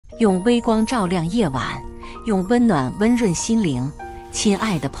用微光照亮夜晚，用温暖温润心灵。亲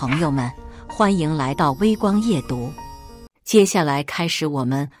爱的朋友们，欢迎来到微光夜读。接下来开始我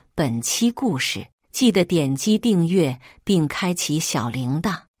们本期故事，记得点击订阅并开启小铃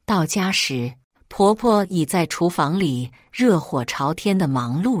铛。到家时，婆婆已在厨房里热火朝天地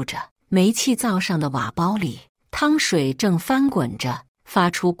忙碌着，煤气灶上的瓦煲里，汤水正翻滚着，发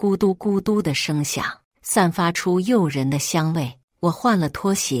出咕嘟咕嘟的声响，散发出诱人的香味。我换了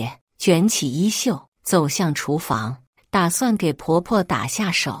拖鞋，卷起衣袖，走向厨房，打算给婆婆打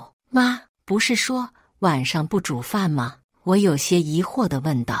下手。妈，不是说晚上不煮饭吗？我有些疑惑地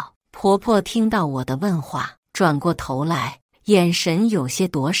问道。婆婆听到我的问话，转过头来，眼神有些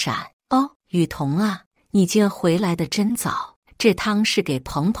躲闪。哦，雨桐啊，你今回来的真早，这汤是给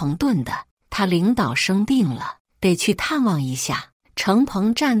鹏鹏炖的，他领导生病了，得去探望一下。程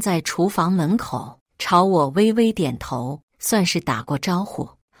鹏站在厨房门口，朝我微微点头，算是打过招呼。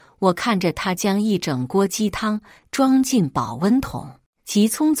我看着他将一整锅鸡汤装进保温桶，急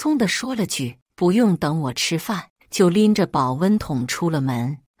匆匆地说了句不用等我吃饭，就拎着保温桶出了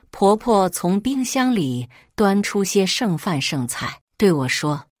门。婆婆从冰箱里端出些剩饭剩菜，对我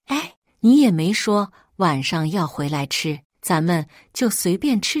说：哎，你也没说晚上要回来吃，咱们就随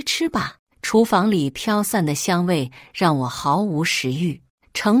便吃吃吧。厨房里飘散的香味让我毫无食欲。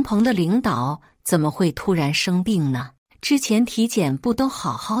程鹏的领导怎么会突然生病呢？之前体检不都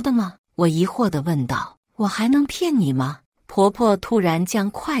好好的吗？我疑惑地问道。我还能骗你吗？婆婆突然将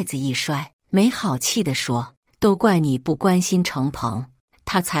筷子一摔，没好气地说：都怪你不关心程鹏，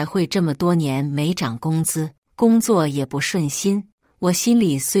他才会这么多年没涨工资，工作也不顺心。我心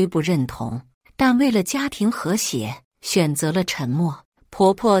里虽不认同，但为了家庭和谐，选择了沉默。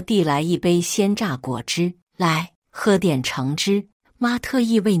婆婆递来一杯鲜榨果汁，来，喝点橙汁，妈特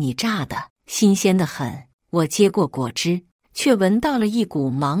意为你榨的，新鲜得很。我接过果汁，却闻到了一股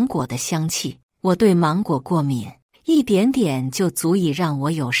芒果的香气。我对芒果过敏，一点点就足以让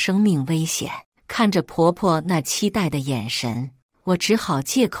我有生命危险。看着婆婆那期待的眼神，我只好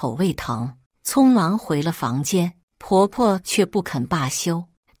借口胃疼，匆忙回了房间。婆婆却不肯罢休，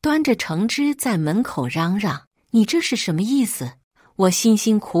端着橙汁在门口嚷嚷：你这是什么意思？我辛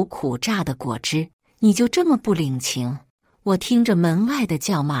辛苦苦榨的果汁，你就这么不领情？我听着门外的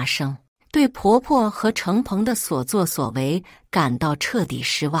叫骂声，对婆婆和程鹏的所作所为感到彻底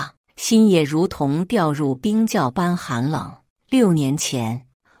失望，心也如同掉入冰窖般寒冷。6年前，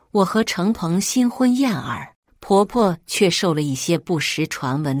我和程鹏新婚燕尔，婆婆却受了一些不实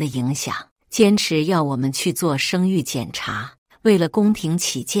传闻的影响，坚持要我们去做生育检查。为了公平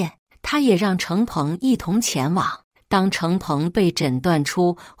起见，她也让程鹏一同前往。当程鹏被诊断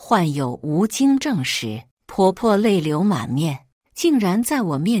出患有无精症时，婆婆泪流满面，竟然在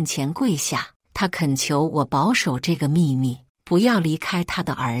我面前跪下。她恳求我保守这个秘密，不要离开她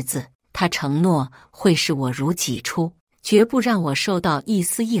的儿子。她承诺会视我如己出，绝不让我受到一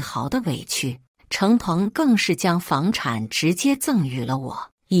丝一毫的委屈。程鹏更是将房产直接赠予了我，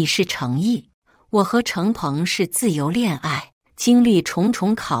以示诚意。我和程鹏是自由恋爱，经历重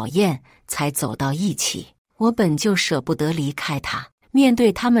重考验才走到一起。我本就舍不得离开他，面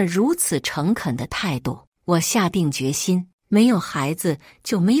对他们如此诚恳的态度，我下定决心，没有孩子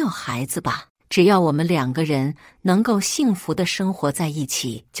就没有孩子吧，只要我们2个人能够幸福地生活在一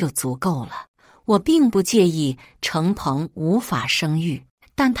起就足够了。我并不介意程鹏无法生育，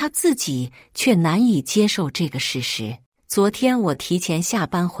但他自己却难以接受这个事实。昨天我提前下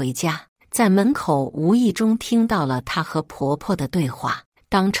班回家，在门口无意中听到了他和婆婆的对话。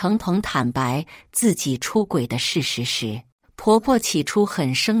当程鹏坦白自己出轨的事实时，婆婆起初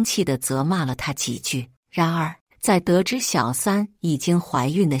很生气地责骂了他几句。然而，在得知小三已经怀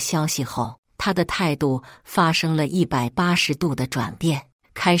孕的消息后，她的态度发生了180度的转变，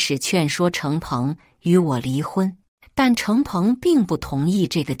开始劝说程鹏与我离婚。但程鹏并不同意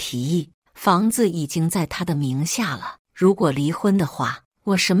这个提议，房子已经在他的名下了，如果离婚的话，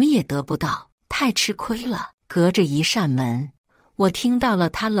我什么也得不到，太吃亏了。隔着一扇门，我听到了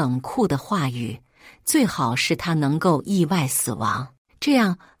他冷酷的话语，最好是他能够意外死亡，这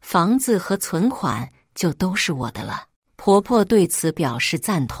样房子和存款就都是我的了。婆婆对此表示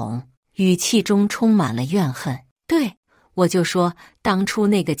赞同，语气中充满了怨恨。对，我就说当初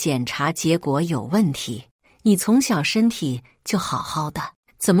那个检查结果有问题，你从小身体就好好的，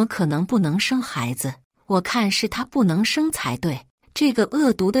怎么可能不能生孩子？我看是她不能生才对。这个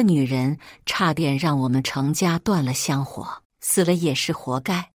恶毒的女人差点让我们程家断了香火，死了也是活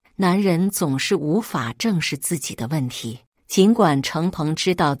该。男人总是无法正视自己的问题，尽管程鹏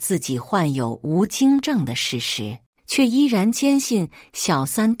知道自己患有无精症的事实，却依然坚信小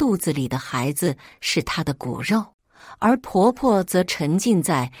三肚子里的孩子是他的骨肉，而婆婆则沉浸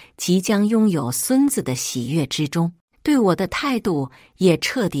在即将拥有孙子的喜悦之中，对我的态度也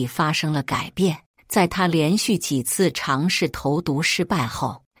彻底发生了改变。在她连续几次尝试投毒失败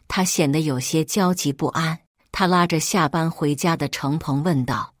后，她显得有些焦急不安。她拉着下班回家的程鹏问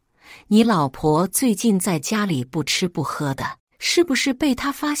道：“你老婆最近在家里不吃不喝的，是不是被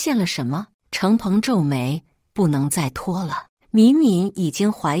她发现了什么？”程鹏皱眉：“不能再拖了，敏敏已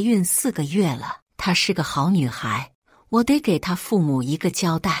经怀孕4个月了，她是个好女孩，我得给她父母一个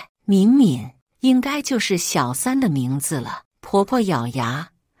交代。敏敏应该就是小三的名字了。”婆婆咬牙：“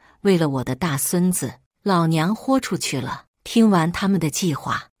为了我的大孙子，老娘豁出去了。”听完他们的计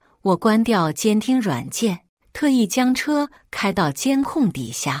划，我关掉监听软件，特意将车开到监控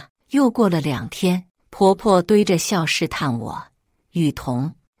底下。又过了2天，婆婆堆着笑试探我：“雨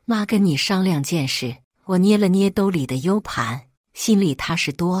桐，妈跟你商量件事。”我捏了捏兜里的 U 盘，心里踏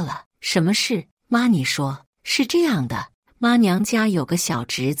实多了。“什么事？妈你说。”“是这样的，妈娘家有个小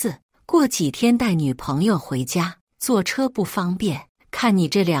侄子，过几天带女朋友回家，坐车不方便，看你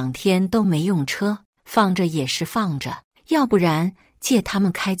这2天都没用车，放着也是放着，要不然借他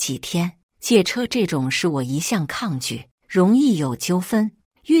们开几天。借车这种事我一向抗拒，容易有纠纷，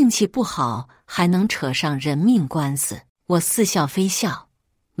运气不好还能扯上人命官司。”我似笑非笑：“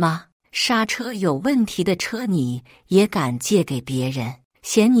妈，刹车有问题的车你也敢借给别人，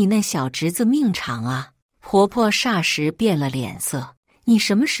嫌你那小侄子命长啊？”婆婆霎时变了脸色：“你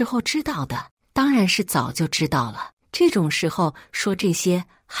什么时候知道的？”“当然是早就知道了，这种时候说这些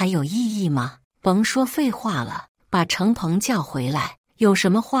还有意义吗？”“甭说废话了，把程鹏叫回来，有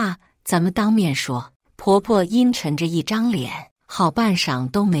什么话咱们当面说。”婆婆阴沉着一张脸，好半晌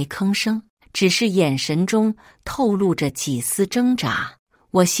都没吭声，只是眼神中透露着几丝挣扎。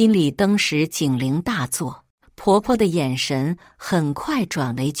我心里登时警铃大作，婆婆的眼神很快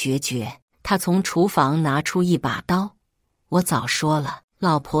转为决绝。她从厨房拿出一把刀：“我早说了，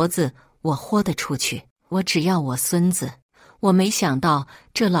老婆子，我豁得出去，我只要我孙子。”我没想到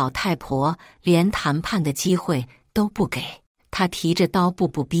这老太婆连谈判的机会都不给，她提着刀步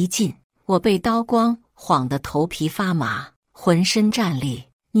步逼近。我被刀光晃得头皮发麻，浑身战栗。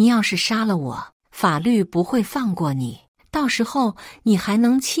“你要是杀了我，法律不会放过你，到时候你还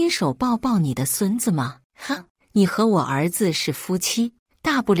能亲手抱抱你的孙子吗？哼，你和我儿子是夫妻，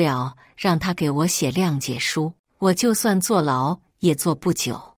大不了让他给我写谅解书，我就算坐牢也坐不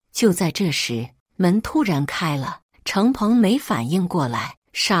久。”就在这时，门突然开了，程鹏没反应过来，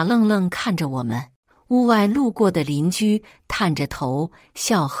傻愣愣看着我们。屋外路过的邻居探着头，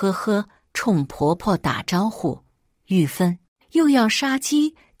笑呵呵冲婆婆打招呼：“玉芬，又要杀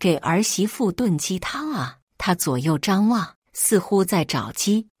鸡给儿媳妇炖鸡汤啊？”她左右张望，似乎在找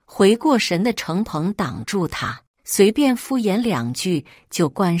鸡。回过神的程鹏挡住她，随便敷衍2句就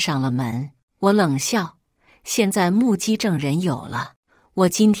关上了门。我冷笑：“现在目击证人有了，我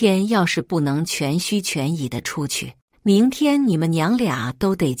今天要是不能全虚全倚的出去，明天你们娘俩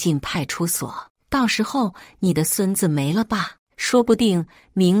都得进派出所，到时候你的孙子没了吧，说不定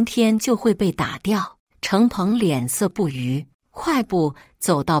明天就会被打掉。”程鹏脸色不愉，快步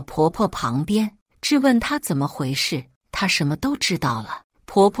走到婆婆旁边，质问她怎么回事。她什么都知道了。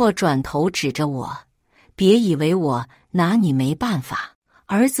婆婆转头指着我：“别以为我拿你没办法，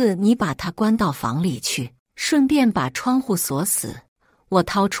儿子你把他关到房里去，顺便把窗户锁死。”我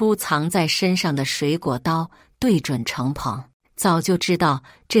掏出藏在身上的水果刀，对准程鹏。早就知道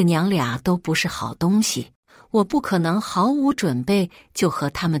这娘俩都不是好东西，我不可能毫无准备就和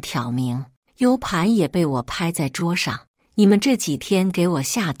他们挑明。U 盘也被我拍在桌上，你们这几天给我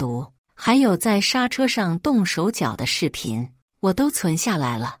下毒，还有在刹车上动手脚的视频，我都存下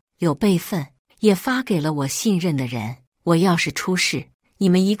来了，有备份，也发给了我信任的人。我要是出事，你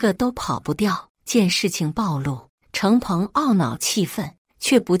们一个都跑不掉。见事情暴露，程鹏懊恼气愤，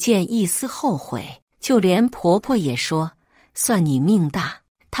却不见一丝后悔。就连婆婆也说：“算你命大，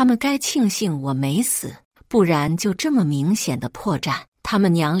他们该庆幸我没死，不然就这么明显的破绽，他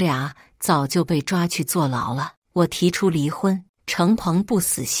们娘俩早就被抓去坐牢了。”我提出离婚，程鹏不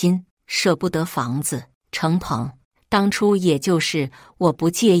死心，舍不得房子。程鹏，当初也就是我不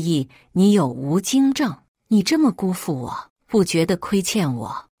介意你有无精症，你这么辜负我，不觉得亏欠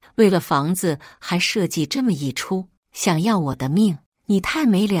我，为了房子还设计这么一出，想要我的命，你太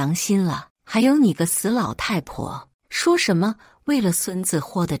没良心了。还有你个死老太婆，说什么为了孙子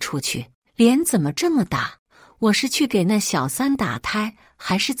豁得出去，脸怎么这么大？我是去给那小三打胎，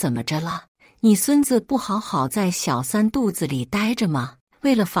还是怎么着了？你孙子不好好在小三肚子里待着吗？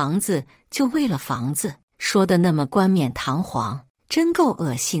为了房子就为了房子，说的那么冠冕堂皇，真够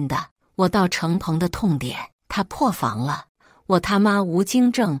恶心的。我到程鹏的痛点，他破防了。我他妈无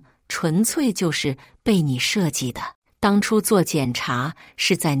精症，纯粹就是被你设计的。当初做检查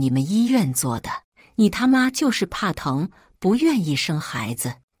是在你们医院做的，你他妈就是怕疼，不愿意生孩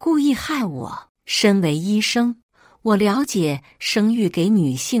子，故意害我。身为医生，我了解生育给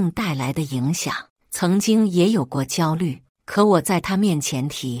女性带来的影响，曾经也有过焦虑，可我在他面前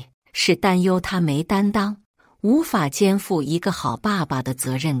提，是担忧他没担当，无法肩负一个好爸爸的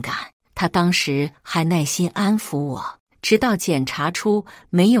责任感。他当时还耐心安抚我，直到检查出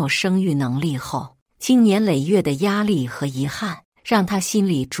没有生育能力后，经年累月的压力和遗憾让他心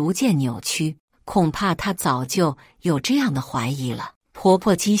里逐渐扭曲，恐怕他早就有这样的怀疑了。婆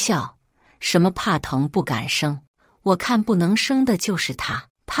婆讥笑，什么怕疼不敢生，我看不能生的就是他，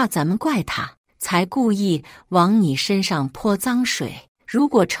怕咱们怪他，才故意往你身上泼脏水。如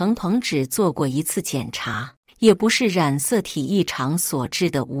果程鹏只做过一次检查，也不是染色体异常所致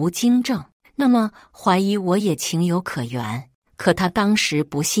的无精症，那么怀疑我也情有可原。可他当时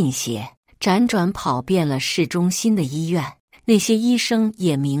不信邪，辗转跑遍了市中心的医院，那些医生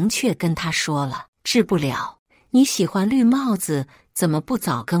也明确跟他说了，治不了。你喜欢绿帽子，怎么不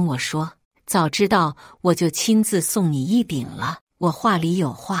早跟我说？早知道我就亲自送你一顶了。我话里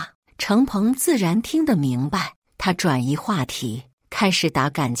有话，程鹏自然听得明白。他转移话题，开始打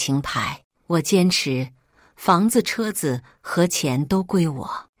感情牌。我坚持房子、车子和钱都归我，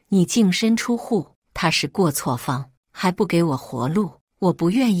你净身出户，他是过错方，还不给我活路。我不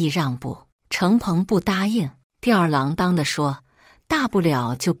愿意让步，程鹏不答应，吊儿郎当地说，大不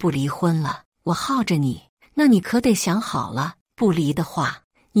了就不离婚了。我耗着你，那你可得想好了，不离的话，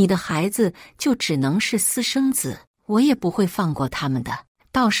你的孩子就只能是私生子，我也不会放过他们的。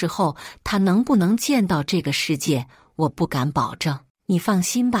到时候他能不能见到这个世界，我不敢保证。你放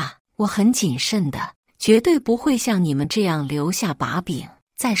心吧，我很谨慎的，绝对不会像你们这样留下把柄。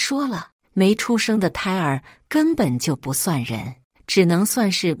再说了，没出生的胎儿根本就不算人，只能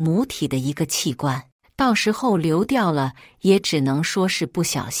算是母体的一个器官，到时候流掉了，也只能说是不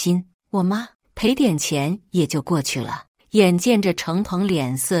小心。我妈赔点钱也就过去了。眼见着程鹏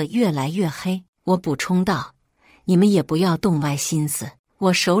脸色越来越黑，我补充道，你们也不要动歪心思，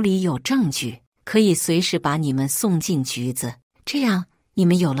我手里有证据，可以随时把你们送进局子，这样你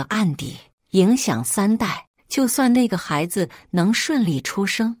们有了案底，影响3代，就算那个孩子能顺利出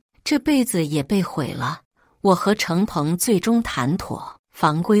生，这辈子也被毁了。我和程鹏最终谈妥，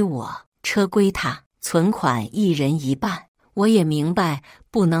房归我，车归他，存款一人一半。我也明白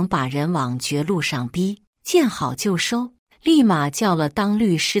不能把人往绝路上逼，见好就收，立马叫了当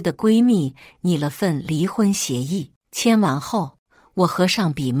律师的闺蜜拟了份离婚协议。签完后，我合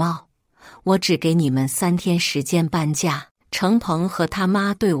上笔帽，我只给你们3天时间搬家。程鹏和他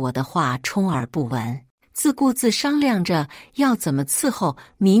妈对我的话充耳不闻，自顾自商量着要怎么伺候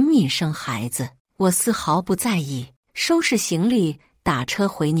敏敏生孩子。我丝毫不在意，收拾行李打车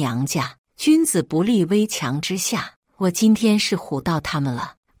回娘家。君子不立危墙之下，我今天是唬到他们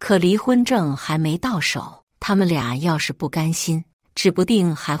了，可离婚证还没到手，他们俩要是不甘心，指不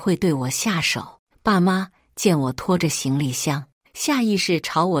定还会对我下手。爸妈见我拖着行李箱，下意识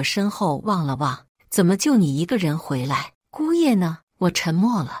朝我身后望了望，怎么就你一个人回来？姑爷呢？我沉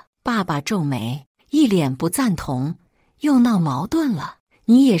默了。爸爸皱眉，一脸不赞同，又闹矛盾了。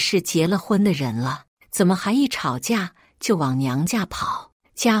你也是结了婚的人了，怎么还一吵架就往娘家跑？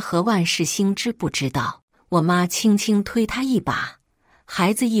家和万事兴知不知道？我妈轻轻推他一把，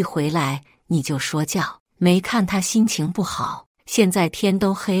孩子一回来你就说教，没看他心情不好，现在天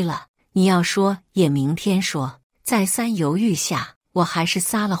都黑了，你要说也明天说。再三犹豫下，我还是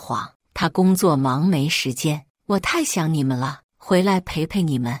撒了谎，他工作忙没时间，我太想你们了，回来陪陪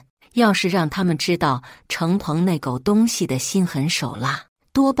你们。要是让他们知道程鹏那狗东西的心狠手辣，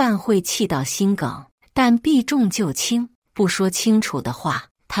多半会气到心梗。但避重就轻，不说清楚的话，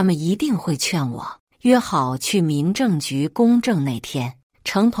他们一定会劝我。约好去民政局公证那天，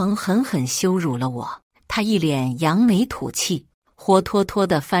程鹏狠狠羞辱了我，他一脸扬眉吐气，活脱脱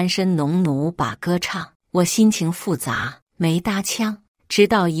的翻身农奴把歌唱。我心情复杂，没搭腔，直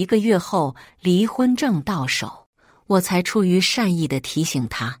到1个月后离婚证到手，我才出于善意的提醒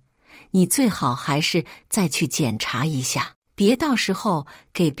他，你最好还是再去检查一下，别到时候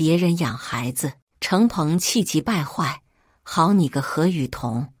给别人养孩子。程鹏气急败坏，好你个何雨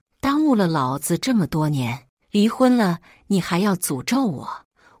桐，耽误了老子这么多年，离婚了你还要诅咒我，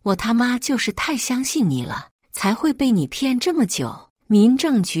我他妈就是太相信你了，才会被你骗这么久。民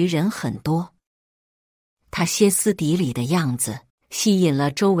政局人很多，他歇斯底里的样子吸引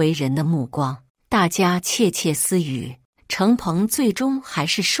了周围人的目光，大家窃窃私语。程鹏最终还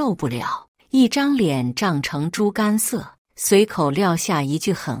是受不了，一张脸涨成猪肝色，随口撂下一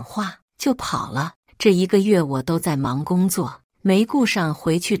句狠话就跑了。这1个月我都在忙工作，没顾上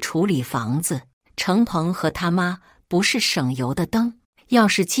回去处理房子。程鹏和他妈不是省油的灯，要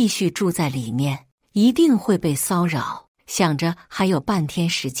是继续住在里面，一定会被骚扰。想着还有半天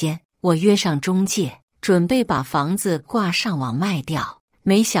时间，我约上中介，准备把房子挂上网卖掉。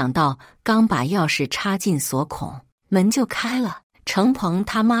没想到刚把钥匙插进锁孔，门就开了。程鹏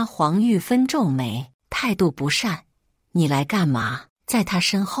他妈黄玉芬皱眉，态度不善：“你来干嘛？”在他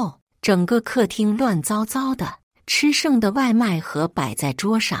身后，整个客厅乱糟糟的，吃剩的外卖盒摆在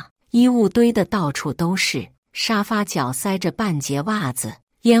桌上，衣物堆得到处都是，沙发角塞着半截袜子，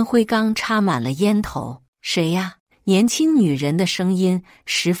烟灰缸插满了烟头。谁呀？年轻女人的声音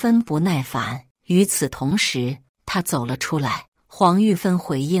十分不耐烦。与此同时，她走了出来。黄玉芬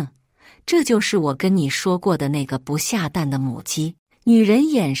回应：“这就是我跟你说过的那个不下蛋的母鸡。”女人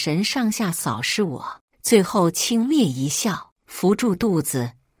眼神上下扫视我，最后轻蔑一笑，扶住肚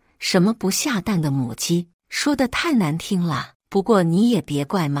子：“什么不下蛋的母鸡？说得太难听了。不过你也别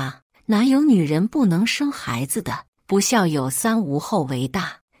怪妈，哪有女人不能生孩子的？不孝有三，无后为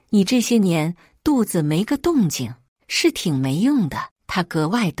大。你这些年肚子没个动静，是挺没用的。”她格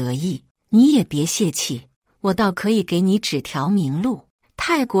外得意：“你也别泄气，我倒可以给你指条明路。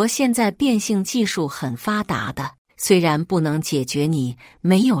泰国现在变性技术很发达的，虽然不能解决你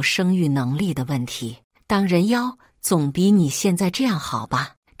没有生育能力的问题，当人妖总比你现在这样好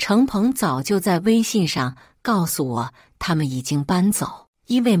吧？”程鹏早就在微信上告诉我，他们已经搬走，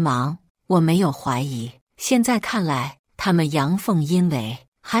因为忙，我没有怀疑。现在看来，他们阳奉阴违，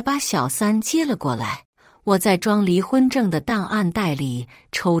还把小三接了过来。我在装离婚证的档案袋里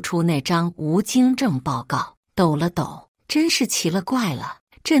抽出那张无精症报告，抖了抖，真是奇了怪了，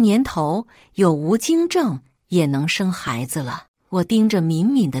这年头有无精症也能生孩子了。我盯着敏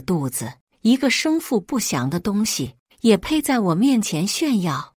敏的肚子，一个生父不详的东西也配在我面前炫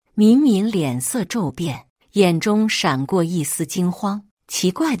耀。敏敏脸色骤变，眼中闪过一丝惊慌。奇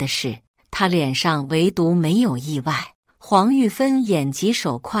怪的是，她脸上唯独没有意外。黄玉芬眼疾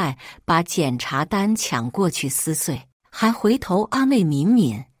手快，把检查单抢过去撕碎，还回头安慰敏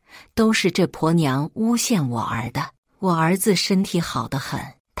敏：“都是这婆娘诬陷我儿的，我儿子身体好得很，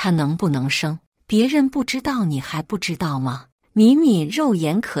他能不能生，别人不知道，你还不知道吗？”敏敏肉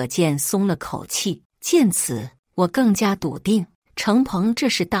眼可见松了口气。见此，我更加笃定，程鹏这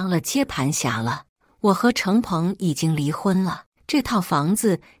是当了接盘侠了。我和程鹏已经离婚了，这套房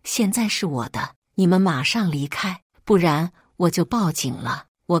子现在是我的，你们马上离开，不然我就报警了。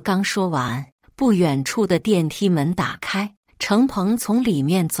我刚说完，不远处的电梯门打开，程鹏从里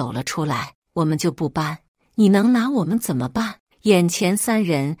面走了出来。“我们就不搬，你能拿我们怎么办？”眼前三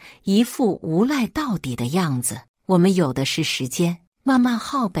人一副无赖到底的样子。我们有的是时间，慢慢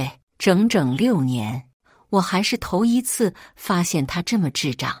耗呗。整整6年，我还是头一次发现他这么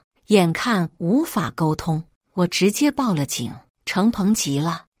智障。眼看无法沟通，我直接报了警。程鹏急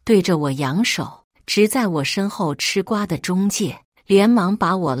了，对着我扬手，直在我身后吃瓜的中介连忙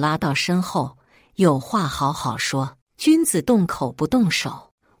把我拉到身后：“有话好好说，君子动口不动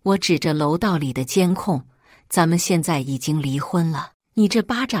手。”我指着楼道里的监控：“咱们现在已经离婚了，你这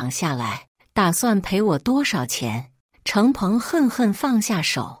巴掌下来，打算赔我多少钱？”程鹏恨恨放下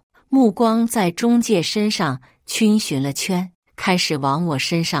手，目光在中介身上逡巡了圈，开始往我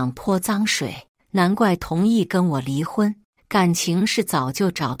身上泼脏水。难怪同意跟我离婚，感情是早就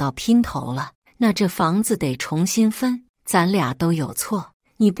找到拼头了。那这房子得重新分，咱俩都有错，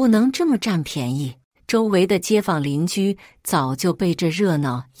你不能这么占便宜。周围的街坊邻居早就被这热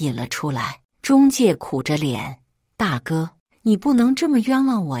闹引了出来。中介苦着脸：“大哥，你不能这么冤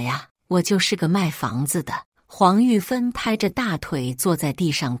枉我呀，我就是个卖房子的。”黄玉芬拍着大腿坐在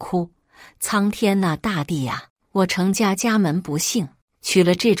地上哭：“苍天呐，大地呀，我程家家门不幸，娶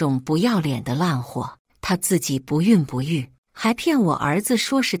了这种不要脸的烂货，他自己不孕不育，还骗我儿子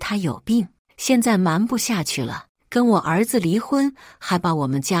说是他有病，现在瞒不下去了，跟我儿子离婚，还把我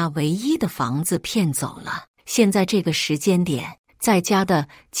们家唯一的房子骗走了。现在这个时间点，在家的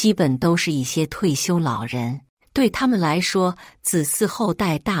基本都是一些退休老人，对他们来说，子嗣后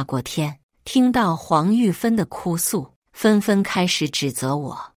代大过天。”听到黄玉芬的哭诉，纷纷开始指责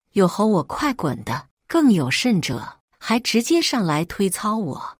我，有吼我快滚的，更有甚者还直接上来推操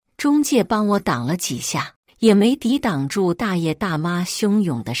我。中介帮我挡了几下，也没抵挡住大爷大妈汹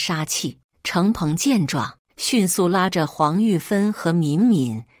涌的杀气。程鹏见状，迅速拉着黄玉芬和敏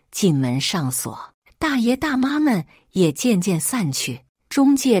敏进门上锁，大爷大妈们也渐渐散去。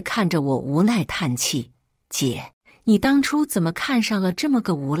中介看着我无奈叹气：“姐，你当初怎么看上了这么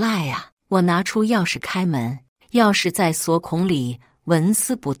个无赖呀？”我拿出钥匙开门，钥匙在锁孔里纹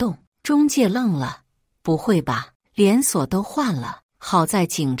丝不动。中介愣了：“不会吧，连锁都换了？”好在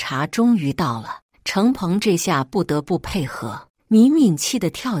警察终于到了，程鹏这下不得不配合。敏敏气得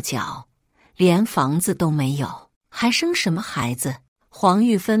跳脚：“连房子都没有，还生什么孩子？黄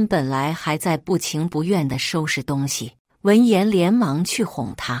玉芬本来还在不情不愿地收拾东西，闻言连忙去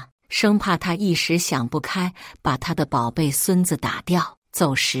哄她，生怕她一时想不开，把她的宝贝孙子打掉。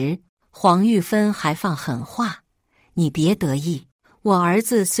走时，黄玉芬还放狠话：你别得意，我儿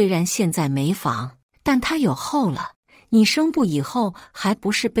子虽然现在没房，但他有后了，你生不以后还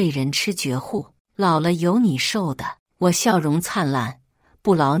不是被人吃绝户，老了有你受的。我笑容灿烂，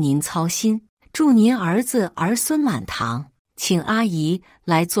不劳您操心，祝您儿子儿孙满堂，请阿姨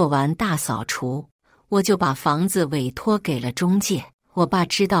来做完大扫除，我就把房子委托给了中介。我爸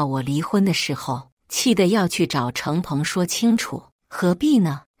知道我离婚的时候，气得要去找程鹏说清楚，何必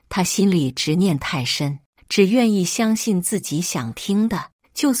呢？他心里执念太深，只愿意相信自己想听的，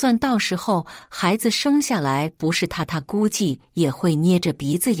就算到时候孩子生下来不是他，他估计也会捏着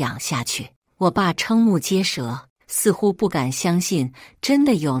鼻子养下去。我爸瞠目结舌，似乎不敢相信真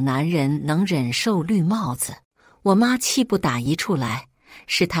的有男人能忍受绿帽子。我妈气不打一处来，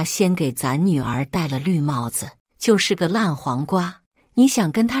是他先给咱女儿戴了绿帽子，就是个烂黄瓜。你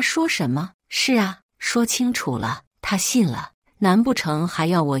想跟他说什么？是啊，说清楚了，他信了，难不成还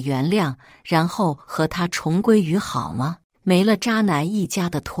要我原谅，然后和他重归于好吗？没了渣男一家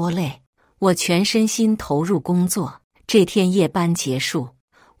的拖累，我全身心投入工作。这天夜班结束，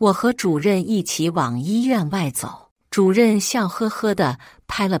我和主任一起往医院外走。主任笑呵呵地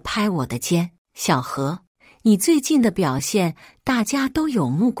拍了拍我的肩：小何，你最近的表现大家都有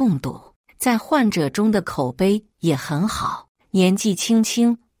目共睹，在患者中的口碑也很好，年纪轻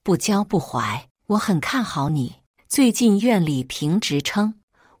轻不骄不怀，我很看好你。最近院里评职称，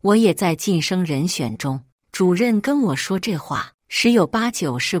我也在晋升人选中。主任跟我说这话，十有八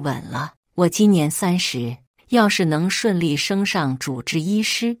九是稳了。我今年30，要是能顺利升上主治医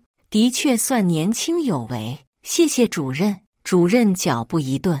师，的确算年轻有为。谢谢主任。主任脚步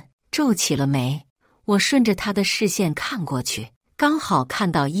一顿，皱起了眉。我顺着他的视线看过去，刚好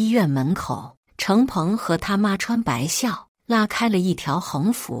看到医院门口，程鹏和他妈穿白孝，拉开了一条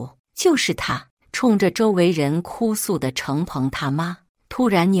横幅，就是他。冲着周围人哭诉的程鹏他妈，突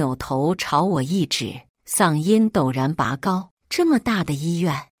然扭头朝我一指，嗓音陡然拔高：这么大的医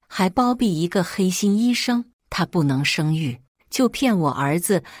院，还包庇一个黑心医生，他不能生育，就骗我儿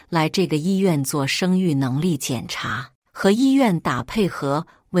子来这个医院做生育能力检查，和医院打配合，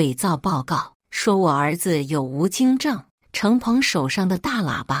伪造报告，说我儿子有无精症。程鹏手上的大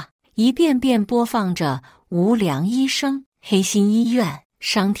喇叭一遍遍播放着无良医生、黑心医院、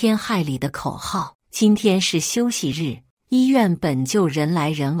伤天害理的口号。今天是休息日，医院本就人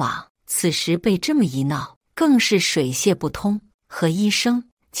来人往，此时被这么一闹，更是水泄不通。何医生，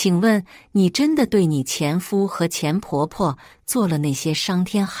请问你真的对你前夫和前婆婆做了那些伤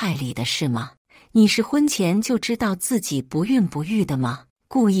天害理的事吗？你是婚前就知道自己不孕不育的吗？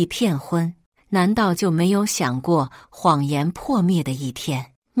故意骗婚，难道就没有想过谎言破灭的一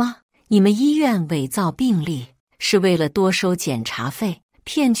天吗？你们医院伪造病历，是为了多收检查费，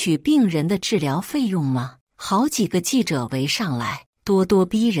骗取病人的治疗费用吗？好几个记者围上来，咄咄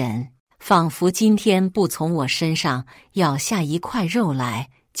逼人，仿佛今天不从我身上咬下一块肉来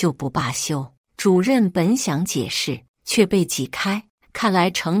就不罢休。主任本想解释，却被挤开。看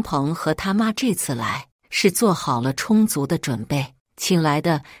来程鹏和他妈这次来是做好了充足的准备，请来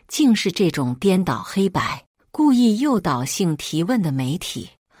的竟是这种颠倒黑白、故意诱导性提问的媒体。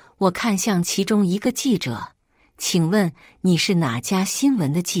我看向其中一个记者，请问你是哪家新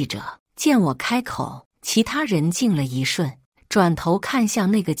闻的记者？见我开口，其他人静了一瞬，转头看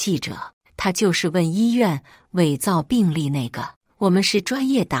向那个记者，他就是问医院伪造病历那个。我们是专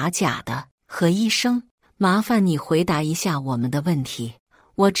业打假的，何医生，麻烦你回答一下我们的问题。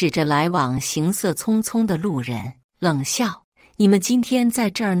我指着来往行色匆匆的路人，冷笑：你们今天在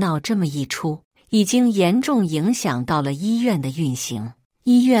这儿闹这么一出，已经严重影响到了医院的运行。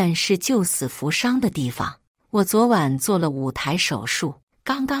医院是救死扶伤的地方，我昨晚做了5台手术，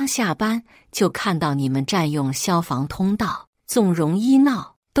刚刚下班就看到你们占用消防通道，纵容医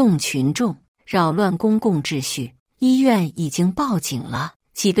闹，动群众，扰乱公共秩序。医院已经报警了。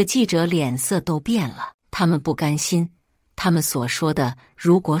几个记者脸色都变了，他们不甘心，他们所说的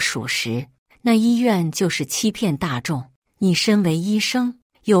如果属实，那医院就是欺骗大众。你身为医生，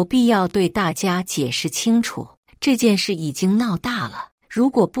有必要对大家解释清楚，这件事已经闹大了，如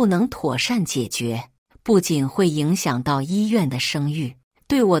果不能妥善解决，不仅会影响到医院的声誉，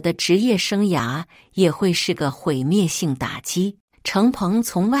对我的职业生涯也会是个毁灭性打击。程鹏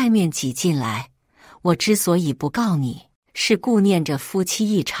从外面挤进来，我之所以不告你，是顾念着夫妻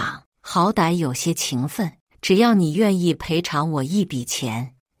一场，好歹有些情分，只要你愿意赔偿我一笔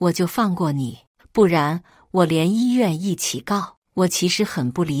钱，我就放过你，不然我连医院一起告。我其实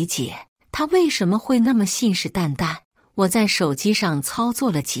很不理解，他为什么会那么信誓旦旦？我在手机上操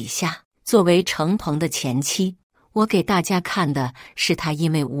作了几下。作为程鹏的前妻，我给大家看的是他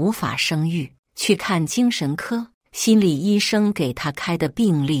因为无法生育去看精神科，心理医生给他开的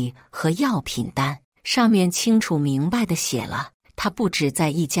病历和药品单，上面清楚明白地写了，他不止在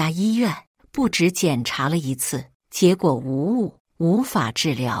一家医院，不止检查了一次，结果无误，无法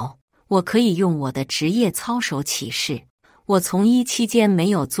治疗。我可以用我的职业操守起誓，我从医期间没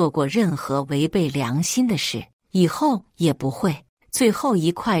有做过任何违背良心的事，以后也不会。最后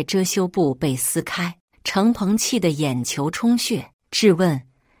一块遮羞布被撕开，程鹏气得眼球充血，质问：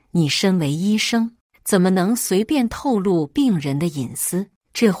你身为医生，怎么能随便透露病人的隐私？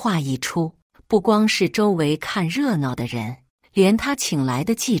这话一出，不光是周围看热闹的人，连他请来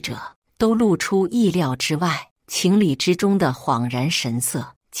的记者都露出意料之外、情理之中的恍然神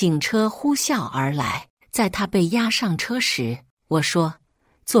色。警车呼啸而来，在他被押上车时，我说：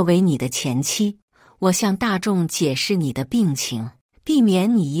作为你的前妻，我向大众解释你的病情，避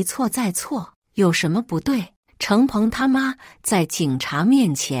免你一错再错，有什么不对？程鹏他妈在警察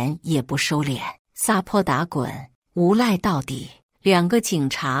面前也不收敛，撒泼打滚，无赖到底。2个警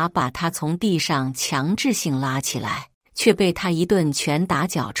察把他从地上强制性拉起来，却被他一顿拳打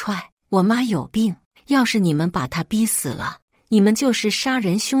脚踹。我妈有病，要是你们把她逼死了，你们就是杀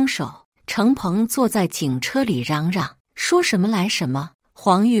人凶手。程鹏坐在警车里嚷嚷，说什么来什么。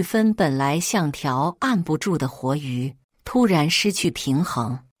黄玉芬本来像条按不住的活鱼，突然失去平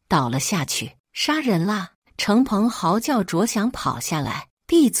衡，倒了下去。杀人啦！程鹏嚎叫着想跑下来，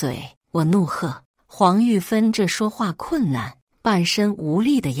闭嘴！我怒喝。黄玉芬这说话困难，半身无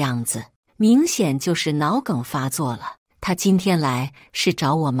力的样子，明显就是脑梗发作了。他今天来是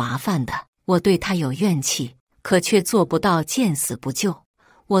找我麻烦的，我对他有怨气，可却做不到见死不救。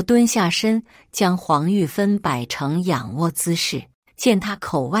我蹲下身，将黄玉芬摆成仰卧姿势，见他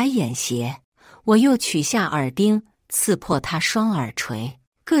口歪眼斜，我又取下耳钉，刺破他双耳垂，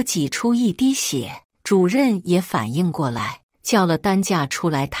各挤出一滴血。主任也反应过来，叫了担架出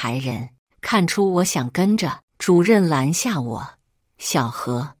来抬人。看出我想跟着，主任拦下我：小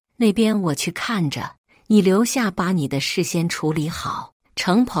何，那边我去看着，你留下把你的事先处理好。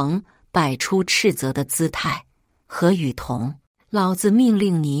程鹏摆出斥责的姿态：何雨桐，老子命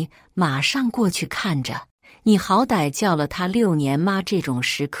令你马上过去看着，你好歹叫了他6年妈，这种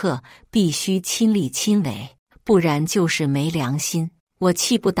时刻必须亲力亲为，不然就是没良心。我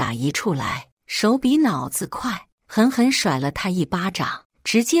气不打一处来，手比脑子快，狠狠甩了他一巴掌，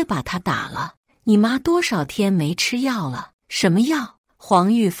直接把他打了。你妈多少天没吃药了？什么药？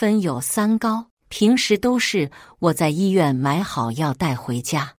黄玉芬有3高，平时都是我在医院买好药带回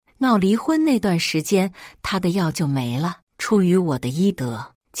家，闹离婚那段时间她的药就没了。出于我的医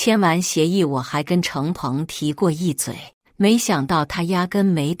德，签完协议我还跟程鹏提过一嘴，没想到他压根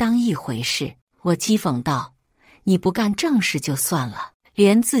没当一回事。我讥讽道：你不干正事就算了，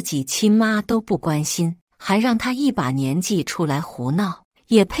连自己亲妈都不关心，还让他一把年纪出来胡闹，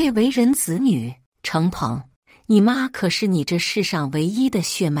也配为人子女？程鹏，你妈可是你这世上唯一的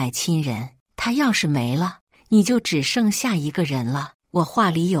血脉亲人，她要是没了，你就只剩下一个人了。我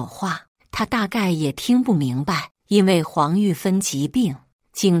话里有话，他大概也听不明白。因为黄玉芬疾病，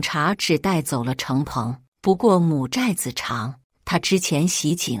警察只带走了程鹏。不过母债子长，他之前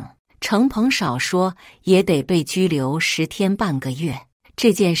袭警，程鹏少说也得被拘留10天半个月。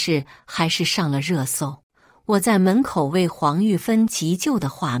这件事还是上了热搜。我在门口为黄玉芬急救的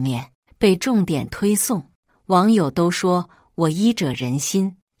画面被重点推送，网友都说我医者仁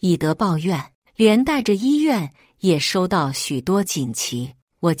心，以德报怨，连带着医院也收到许多锦旗。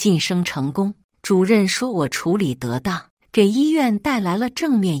我晋升成功，主任说我处理得当，给医院带来了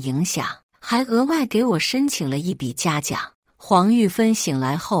正面影响，还额外给我申请了一笔嘉奖。黄玉芬醒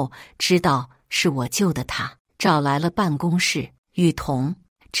来后知道是我救的她，找来了办公室：雨桐，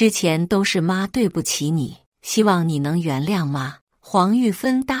之前都是妈对不起你，希望你能原谅妈。黄玉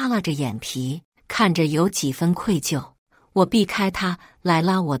芬耷拉着眼皮，看着有几分愧疚。我避开她，来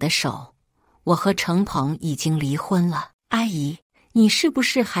拉我的手：我和程鹏已经离婚了。阿姨，你是不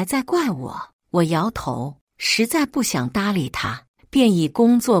是还在怪我？我摇头，实在不想搭理他，便以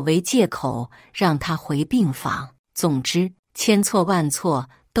工作为借口让他回病房。总之，千错万错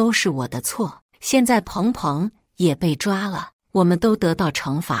都是我的错。现在鹏鹏也被抓了，我们都得到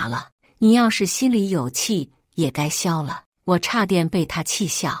惩罚了。你要是心里有气，也该消了。我差点被他气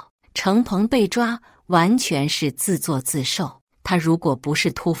笑。程鹏被抓完全是自作自受，他如果不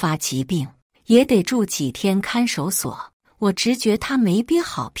是突发疾病，也得住几天看守所。我直觉他没憋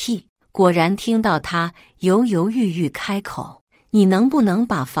好屁。果然听到他犹犹豫豫开口：你能不能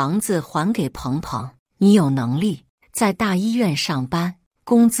把房子还给鹏鹏？你有能力在大医院上班，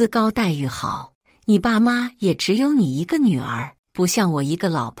工资高待遇好，你爸妈也只有你一个女儿，不像我一个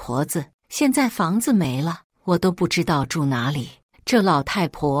老婆子，现在房子没了，我都不知道住哪里。这老太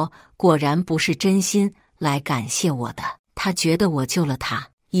婆果然不是真心来感谢我的，她觉得我救了她，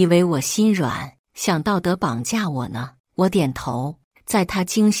以为我心软，想道德绑架我呢。我点头，在她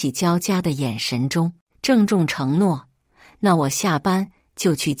惊喜交加的眼神中郑重承诺，那我下班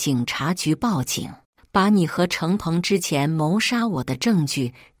就去警察局报警，把你和程鹏之前谋杀我的证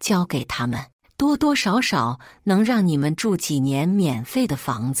据交给他们，多多少少能让你们住几年免费的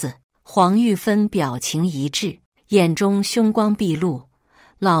房子。黄玉芬表情一致，眼中凶光毕露，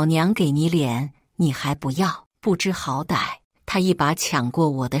老娘给你脸你还不要，不知好歹。他一把抢过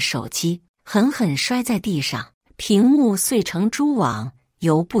我的手机，狠狠摔在地上，屏幕碎成蛛网，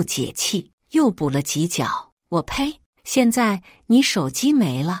犹不解气，又补了几脚。我呸！现在你手机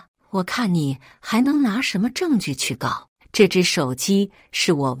没了，我看你还能拿什么证据去告？这只手机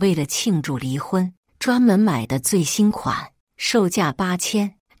是我为了庆祝离婚专门买的最新款，售价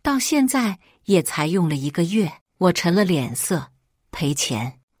8000，到现在也才用了1个月。我沉了脸色，赔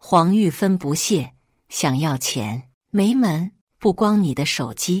钱。黄玉芬不屑，想要钱没门，不光你的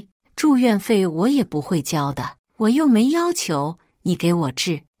手机，住院费我也不会交的，我又没要求你给我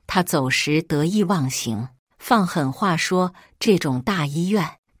治。他走时得意忘形，放狠话说这种大医院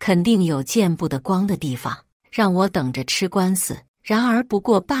肯定有见不得光的地方，让我等着吃官司。然而不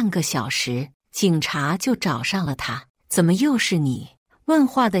过半个小时，警察就找上了他。怎么又是你？问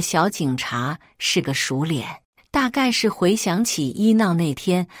话的小警察是个熟脸，大概是回想起医闹那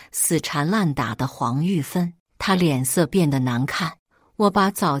天死缠烂打的黄玉芬，他脸色变得难看。我把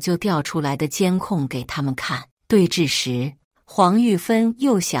早就调出来的监控给他们看，对峙时黄玉芬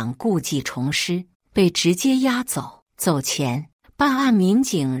又想故技重施，被直接押走。走前，办案民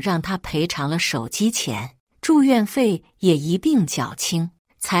警让他赔偿了手机钱，住院费也一并缴清，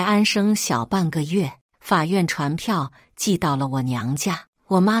才安生小半个月。法院传票寄到了我娘家，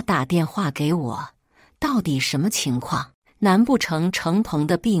我妈打电话给我，到底什么情况？难不成程鹏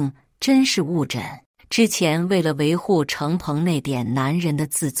的病真是误诊？之前为了维护程鹏那点男人的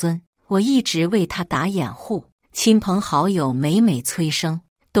自尊，我一直为他打掩护，亲朋好友每每催生，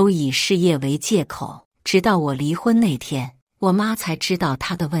都以事业为借口。直到我离婚那天，我妈才知道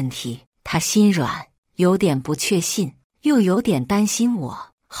他的问题，她心软，有点不确信，又有点担心我，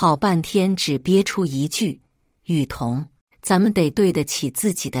好半天只憋出一句：雨桐，咱们得对得起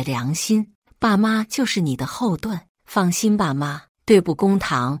自己的良心，爸妈就是你的后盾，放心吧妈，对簿公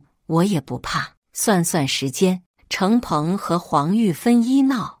堂我也不怕。算算时间，程鹏和黄玉芬医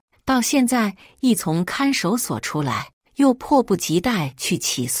闹到现在，一从看守所出来，又迫不及待去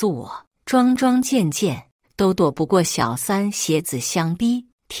起诉我，桩桩件件都躲不过小三携子相逼。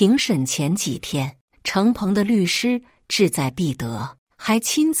庭审前几天，程鹏的律师志在必得，还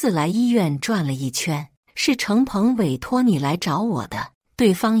亲自来医院转了一圈。是程鹏委托你来找我的？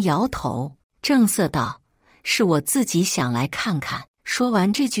对方摇头，正色道：是我自己想来看看。说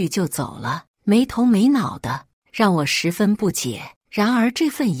完这句就走了，没头没脑的，让我十分不解。然而这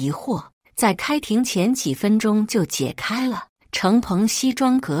份疑惑在开庭前几分钟就解开了。程鹏西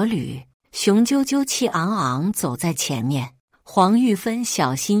装革履，雄赳赳气昂昂走在前面，黄玉芬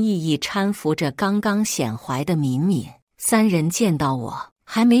小心翼翼搀扶着刚刚显怀的敏敏。三人见到我，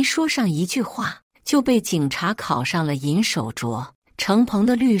还没说上一句话，就被警察铐上了银手镯。程鹏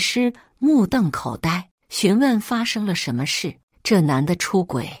的律师目瞪口呆，询问发生了什么事。这男的出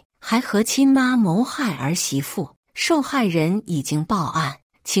轨，还和亲妈谋害儿媳妇，受害人已经报案，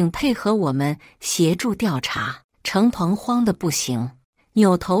请配合我们协助调查。程鹏慌得不行，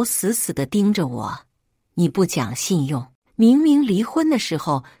扭头死死地盯着我。你不讲信用，明明离婚的时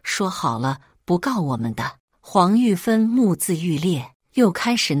候说好了不告我们的。黄玉芬目眦欲裂，又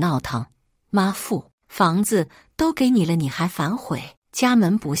开始闹腾。妈父，房子都给你了，你还反悔？家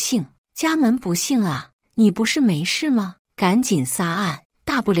门不幸，家门不幸啊！你不是没事吗？赶紧撒案，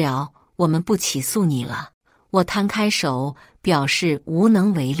大不了我们不起诉你了。我摊开手表示无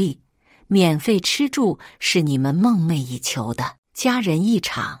能为力，免费吃住是你们梦寐以求的，家人一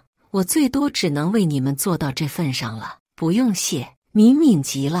场，我最多只能为你们做到这份上了，不用谢。敏敏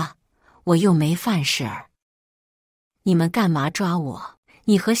急了，我又没犯事儿，你们干嘛抓我？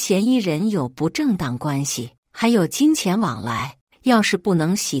你和嫌疑人有不正当关系，还有金钱往来，要是不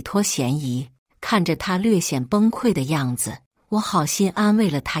能洗脱嫌疑。看着他略显崩溃的样子，我好心安慰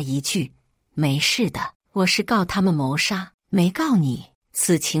了他一句：没事的，我是告他们谋杀，没告你。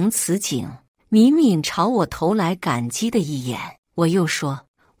此情此景，敏敏朝我投来感激的一眼。我又说，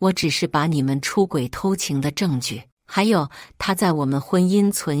我只是把你们出轨偷情的证据，还有他在我们婚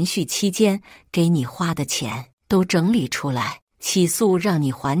姻存续期间给你花的钱都整理出来，起诉让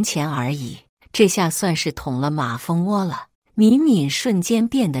你还钱而已。这下算是捅了马蜂窝了。敏敏瞬间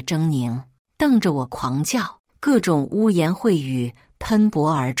变得狰狞，瞪着我狂叫，各种污言秽语喷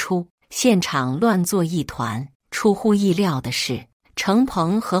薄而出，现场乱作一团。出乎意料的是，程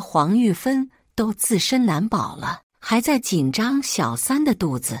鹏和黄玉芬都自身难保了，还在紧张小三的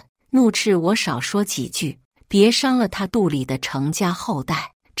肚子，怒斥我少说几句，别伤了他肚里的程家后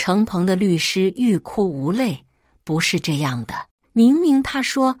代。程鹏的律师欲哭无泪，不是这样的，明明他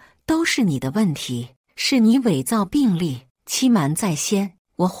说都是你的问题，是你伪造病历，欺瞒在先。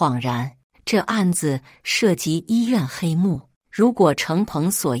我恍然，这案子涉及医院黑幕，如果程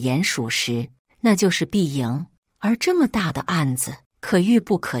鹏所言属实，那就是必赢。而这么大的案子，可遇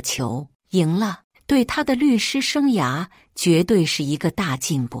不可求，赢了对他的律师生涯绝对是一个大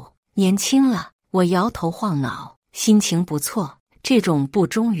进步。年轻了，我摇头晃脑，心情不错。这种不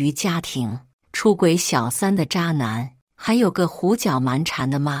忠于家庭、出轨小三的渣男，还有个胡搅蛮缠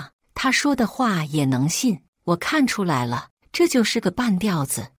的妈，他说的话也能信？我看出来了，这就是个半吊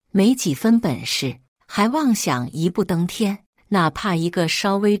子，没几分本事，还妄想一步登天。哪怕一个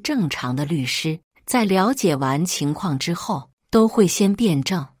稍微正常的律师，在了解完情况之后，都会先辩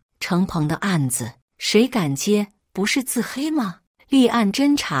证。程鹏的案子，谁敢接？不是自黑吗？立案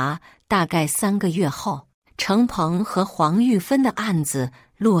侦查大概3个月后，程鹏和黄玉芬的案子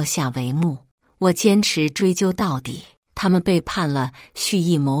落下帷幕。我坚持追究到底，他们被判了蓄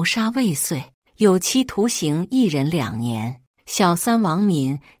意谋杀未遂，有期徒刑1人2年。小三王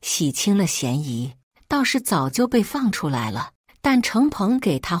敏洗清了嫌疑，倒是早就被放出来了。但程鹏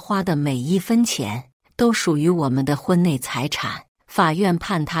给他花的每一分钱都属于我们的婚内财产，法院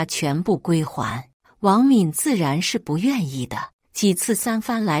判他全部归还。王敏自然是不愿意的，几次3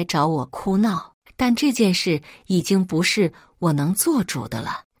番来找我哭闹，但这件事已经不是我能做主的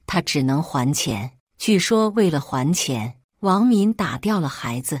了，他只能还钱。据说为了还钱，王敏打掉了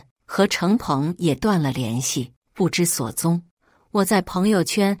孩子，和程鹏也断了联系，不知所踪。我在朋友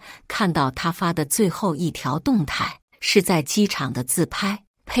圈看到他发的最后一条动态，是在机场的自拍，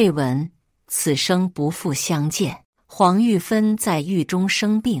配文：此生不复相见。黄玉芬在狱中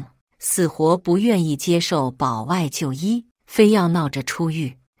生病，死活不愿意接受保外就医，非要闹着出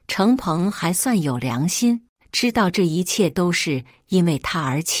狱。程鹏还算有良心，知道这一切都是因为他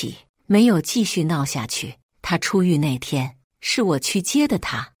而起，没有继续闹下去。他出狱那天，是我去接的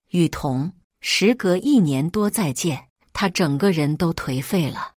他。雨桐，时隔1年多再见，他整个人都颓废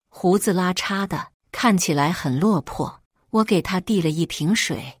了，胡子拉碴的，看起来很落魄。我给他递了一瓶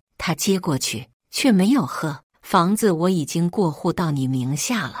水，他接过去，却没有喝。房子我已经过户到你名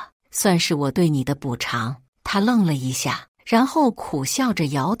下了，算是我对你的补偿。他愣了一下，然后苦笑着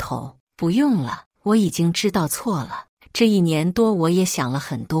摇头，不用了，我已经知道错了。这1年多我也想了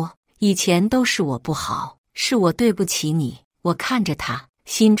很多，以前都是我不好，是我对不起你。我看着他，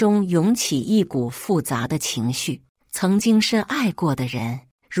心中涌起一股复杂的情绪。曾经深爱过的人，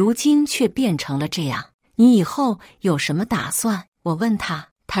如今却变成了这样。你以后有什么打算？我问他，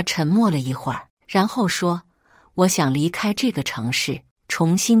他沉默了一会儿，然后说，我想离开这个城市，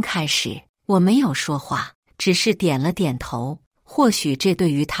重新开始。我没有说话，只是点了点头。或许这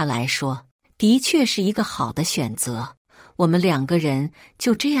对于他来说，的确是一个好的选择。我们2个人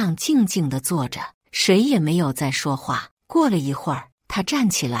就这样静静地坐着，谁也没有再说话。过了一会儿，他站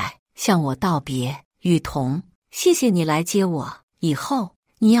起来，向我道别。雨桐，谢谢你来接我，以后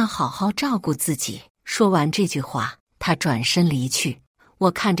你要好好照顾自己。说完这句话，他转身离去。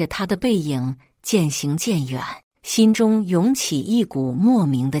我看着他的背影渐行渐远，心中涌起一股莫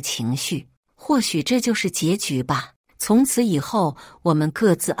名的情绪。或许这就是结局吧。从此以后，我们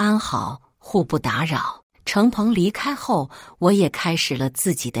各自安好，互不打扰。程鹏离开后，我也开始了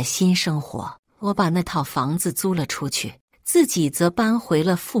自己的新生活。我把那套房子租了出去，自己则搬回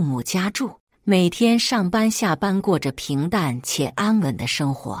了父母家住，每天上班下班，过着平淡且安稳的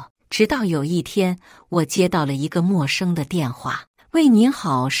生活。直到有一天，我接到了一个陌生的电话。喂，您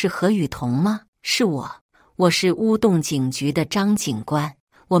好，是何雨桐吗？是我是乌洞警局的张警官，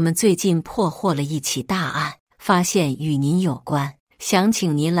我们最近破获了一起大案，发现与您有关，想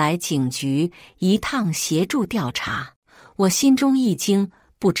请您来警局一趟协助调查。我心中一惊，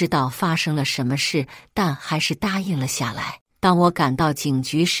不知道发生了什么事，但还是答应了下来。当我赶到警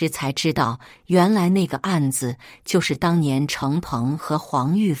局时，才知道原来那个案子就是当年程鹏和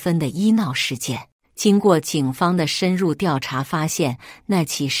黄玉芬的医闹事件。经过警方的深入调查，发现那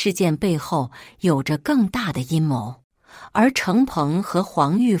起事件背后有着更大的阴谋，而程鹏和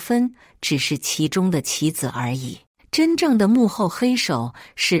黄玉芬只是其中的棋子而已。真正的幕后黑手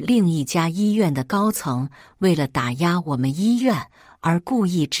是另一家医院的高层，为了打压我们医院而故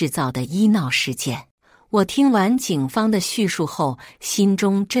意制造的医闹事件。我听完警方的叙述后，心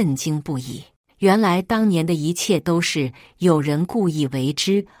中震惊不已。原来当年的一切都是有人故意为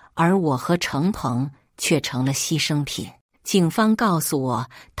之，而我和程鹏却成了牺牲品。警方告诉我，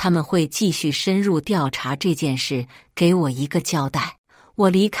他们会继续深入调查这件事，给我一个交代。我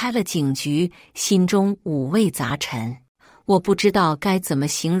离开了警局，心中五味杂陈。我不知道该怎么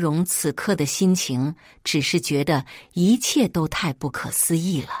形容此刻的心情，只是觉得一切都太不可思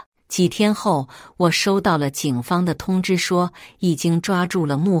议了。几天后，我收到了警方的通知，说已经抓住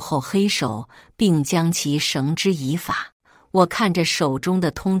了幕后黑手，并将其绳之以法。我看着手中的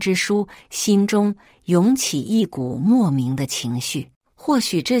通知书，心中涌起一股莫名的情绪。或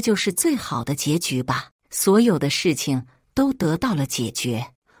许这就是最好的结局吧。所有的事情都得到了解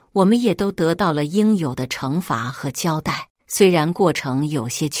决，我们也都得到了应有的惩罚和交代。虽然过程有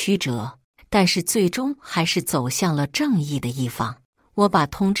些曲折，但是最终还是走向了正义的一方。我把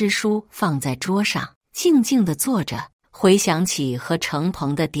通知书放在桌上，静静地坐着，回想起和程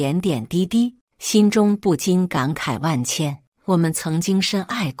鹏的点点滴滴，心中不禁感慨万千。我们曾经深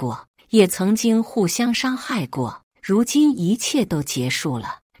爱过，也曾经互相伤害过，如今一切都结束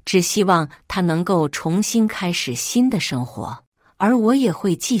了，只希望他能够重新开始新的生活，而我也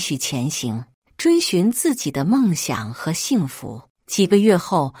会继续前行，追寻自己的梦想和幸福。几个月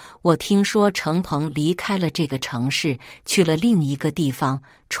后，我听说程鹏离开了这个城市，去了另一个地方，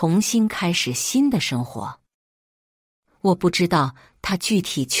重新开始新的生活。我不知道他具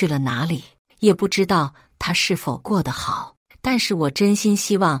体去了哪里，也不知道他是否过得好，但是我真心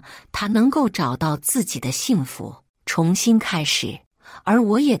希望他能够找到自己的幸福，重新开始。而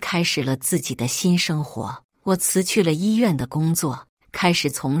我也开始了自己的新生活。我辞去了医院的工作，开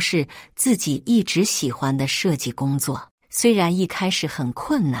始从事自己一直喜欢的设计工作。虽然一开始很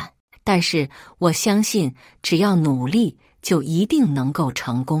困难，但是我相信只要努力，就一定能够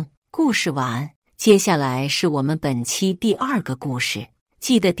成功。故事完，接下来是我们本期第2个故事。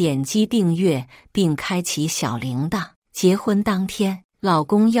记得点击订阅并开启小铃铛。结婚当天，老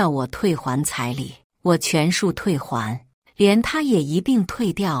公要我退还彩礼，我全数退还，连他也一并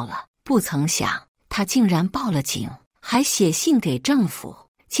退掉了。不曾想，他竟然报了警，还写信给政府，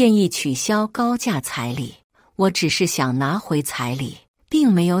建议取消高价彩礼。我只是想拿回彩礼，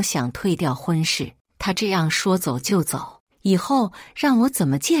并没有想退掉婚事。他这样说走就走，以后让我怎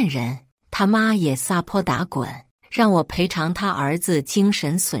么见人？他妈也撒泼打滚，让我赔偿他儿子精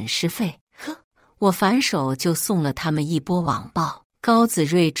神损失费。呵，我反手就送了他们一波网暴。高子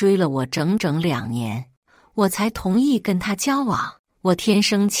睿追了我整整2年，我才同意跟他交往。我天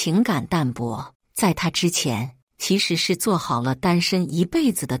生情感淡薄，在他之前其实是做好了单身一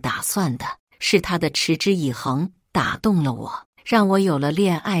辈子的打算的。是他的持之以恒打动了我，让我有了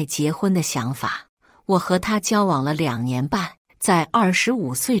恋爱结婚的想法。我和他交往了2年半，在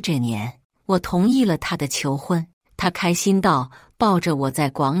25岁这年，我同意了他的求婚。他开心到抱着我在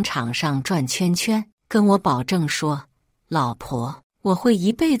广场上转圈圈，跟我保证说：“老婆，我会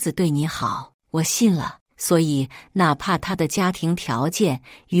一辈子对你好。”我信了。所以哪怕他的家庭条件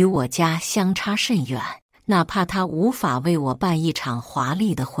与我家相差甚远，哪怕他无法为我办一场华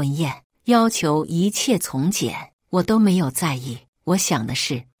丽的婚宴，要求一切从简，我都没有在意。我想的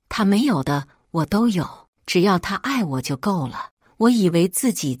是，他没有的我都有，只要他爱我就够了。我以为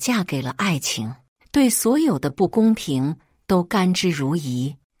自己嫁给了爱情，对所有的不公平都甘之如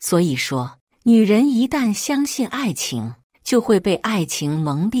饴。所以说，女人一旦相信爱情，就会被爱情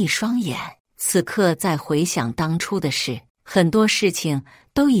蒙蔽双眼。此刻再回想当初的事，很多事情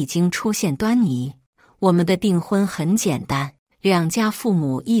都已经出现端倪。我们的订婚很简单，2家父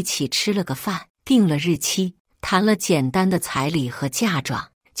母一起吃了个饭，定了日期，谈了简单的彩礼和嫁妆，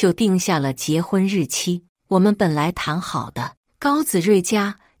就定下了结婚日期。我们本来谈好的，高子睿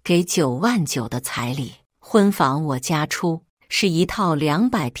家给9万9的彩礼，婚房我家出，是一套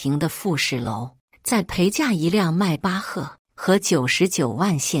200平的复式楼，再陪嫁一辆迈巴赫和99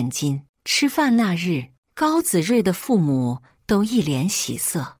万现金。吃饭那日，高子睿的父母都一脸喜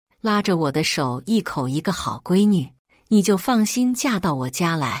色，拉着我的手，一口一个好闺女，你就放心嫁到我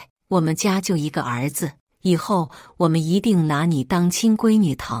家来，我们家就一个儿子，以后我们一定拿你当亲闺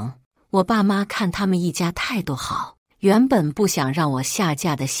女疼。我爸妈看他们一家态度好，原本不想让我下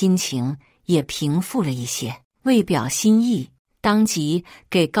嫁的心情也平复了一些，为表心意，当即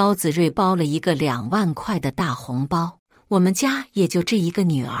给高子睿包了一个2万块的大红包。我们家也就这一个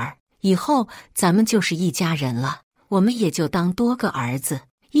女儿，以后咱们就是一家人了，我们也就当多个儿子，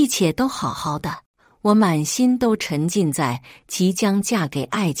一切都好好的。我满心都沉浸在即将嫁给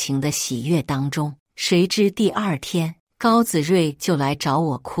爱情的喜悦当中。谁知第2天，高子睿就来找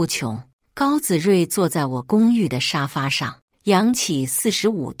我哭穷。高子睿坐在我公寓的沙发上，仰起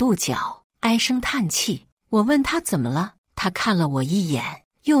45度角，唉声叹气。我问他怎么了，他看了我一眼，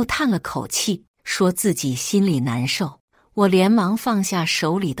又叹了口气，说自己心里难受。我连忙放下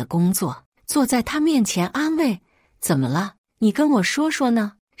手里的工作，坐在他面前安慰：怎么了？你跟我说说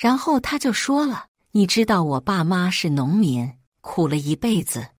呢？然后他就说了：你知道我爸妈是农民，苦了一辈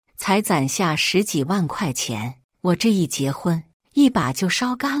子才攒下10几万块钱，我这一结婚，一把就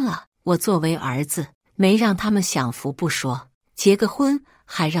烧干了。我作为儿子，没让他们享福不说，结个婚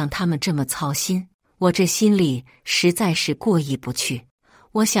还让他们这么操心，我这心里实在是过意不去。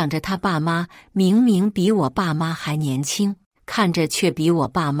我想着他爸妈明明比我爸妈还年轻，看着却比我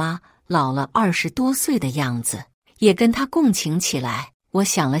爸妈老了20多岁的样子，也跟他共情起来。我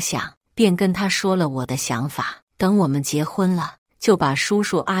想了想，便跟他说了我的想法，等我们结婚了，就把叔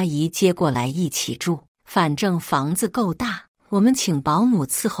叔阿姨接过来一起住，反正房子够大，我们请保姆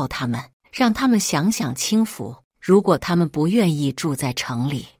伺候他们，让他们享享清福。如果他们不愿意住在城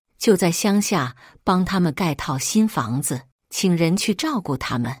里，就在乡下帮他们盖套新房子，请人去照顾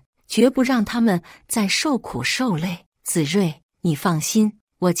他们，绝不让他们再受苦受累。子睿，你放心，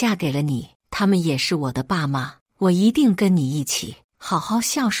我嫁给了你，他们也是我的爸妈，我一定跟你一起好好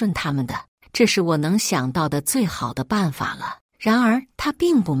孝顺他们的，这是我能想到的最好的办法了。然而他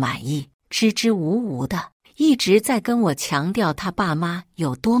并不满意，支支吾吾的，一直在跟我强调他爸妈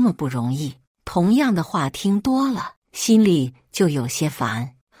有多么不容易。同样的话听多了，心里就有些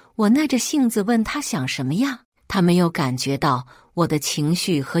烦。我耐着性子问他想什么样，他没有感觉到我的情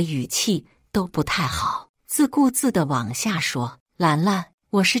绪和语气都不太好，自顾自地往下说：兰兰，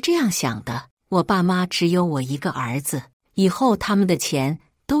我是这样想的，我爸妈只有我一个儿子，以后他们的钱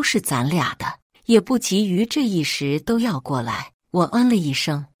都是咱俩的，也不急于这一时都要过来。我嗯了一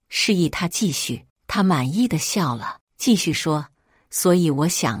声，示意他继续。他满意的笑了，继续说：所以我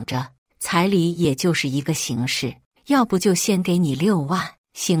想着彩礼也就是一个形式，要不就先给你6万，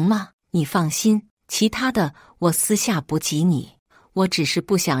行吗？你放心，其他的我私下不急你，我只是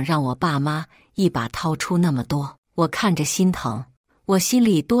不想让我爸妈一把掏出那么多，我看着心疼，我心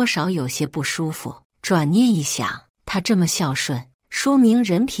里多少有些不舒服。转念一想，他这么孝顺，说明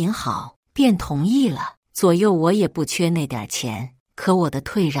人品好，便同意了。左右我也不缺那点钱，可我的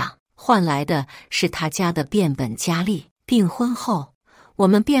退让换来的是他家的变本加厉。订婚后，我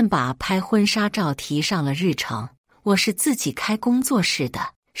们便把拍婚纱照提上了日程。我是自己开工作室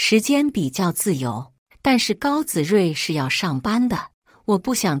的，时间比较自由，但是高子睿是要上班的，我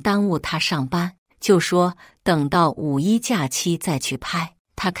不想耽误他上班，就说等到5·1假期再去拍。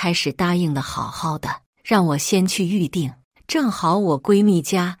他开始答应的好好的，让我先去预定。正好我闺蜜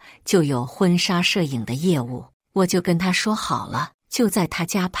家就有婚纱摄影的业务，我就跟他说好了，就在他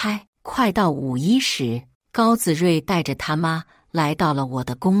家拍。快到5·1时，高子睿带着他妈来到了我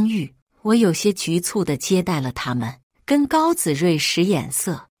的公寓，我有些局促地接待了他们，跟高子睿使眼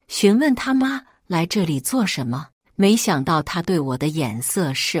色，询问他妈来这里做什么。没想到他对我的眼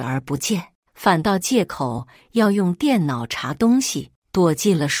色视而不见，反倒借口要用电脑查东西，躲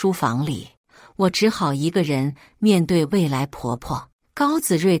进了书房里。我只好一个人面对未来婆婆。高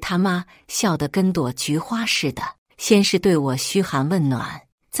子睿他妈笑得跟朵菊花似的，先是对我嘘寒问暖，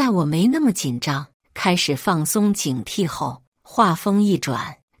在我没那么紧张，开始放松警惕后，话锋一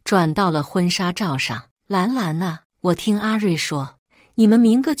转，转到了婚纱照上。兰兰啊，我听阿瑞说你们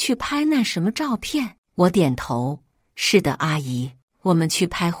明个去拍那什么照片。我点头，是的阿姨，我们去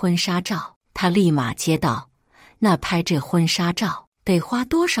拍婚纱照。他立马接道：那拍这婚纱照得花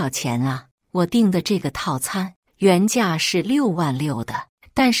多少钱啊？我订的这个套餐原价是6万6的，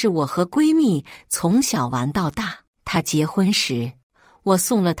但是我和闺蜜从小玩到大，她结婚时我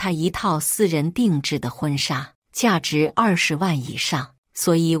送了她一套私人定制的婚纱，价值20万以上，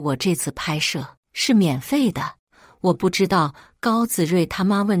所以我这次拍摄是免费的。我不知道高子睿他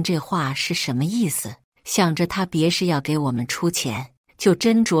妈问这话是什么意思，想着他别是要给我们出钱，就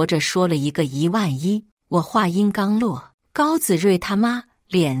斟酌着说了一个1万1。我话音刚落，高子睿他妈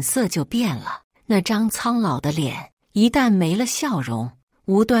脸色就变了，那张苍老的脸一旦没了笑容，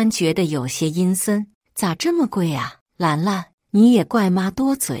无端觉得有些阴森。咋这么贵啊？兰兰，你也怪妈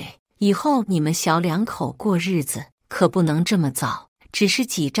多嘴，以后你们小两口过日子可不能这么造，只是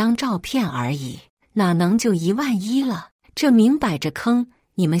几张照片而已，哪能就1万1了？这明摆着坑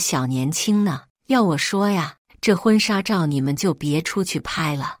你们小年轻呢。要我说呀，这婚纱照你们就别出去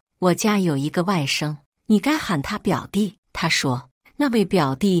拍了。我家有一个外甥，你该喊他表弟。他说那位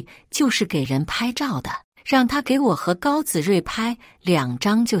表弟就是给人拍照的，让他给我和高子睿拍2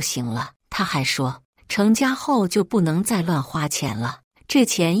张就行了。他还说成家后就不能再乱花钱了，这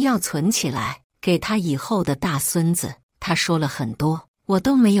钱要存起来给他以后的大孙子。他说了很多，我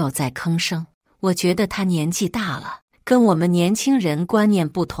都没有再吭声。我觉得他年纪大了，跟我们年轻人观念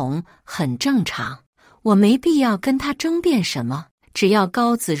不同，很正常。我没必要跟他争辩什么，只要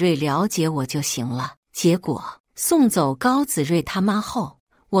高子睿了解我就行了。结果送走高子睿他妈后，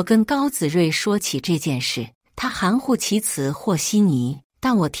我跟高子睿说起这件事，他含糊其辞和稀泥，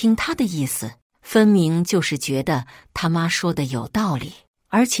但我听他的意思，分明就是觉得他妈说的有道理，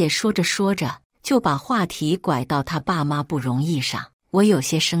而且说着说着就把话题拐到他爸妈不容易上。我有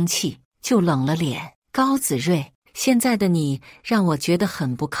些生气，就冷了脸。高子睿，现在的你让我觉得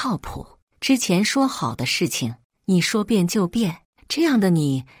很不靠谱，之前说好的事情你说变就变，这样的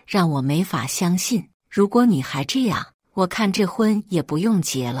你让我没法相信。如果你还这样，我看这婚也不用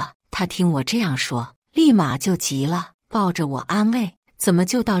结了。他听我这样说，立马就急了，抱着我安慰，怎么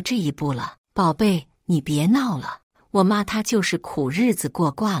就到这一步了？宝贝，你别闹了，我妈她就是苦日子过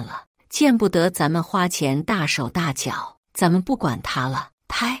惯了，见不得咱们花钱大手大脚，咱们不管她了。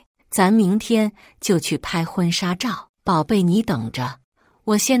咱明天就去拍婚纱照，宝贝你等着，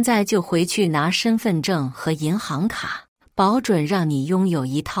我现在就回去拿身份证和银行卡，保准让你拥有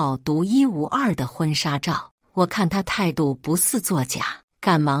一套独一无二的婚纱照。我看他态度不似作假，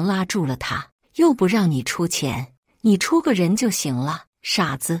赶忙拉住了他，又不让你出钱，你出个人就行了。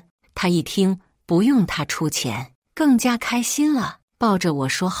傻子，他一听不用他出钱，更加开心了，抱着我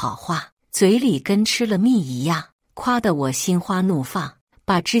说好话，嘴里跟吃了蜜一样，夸得我心花怒放，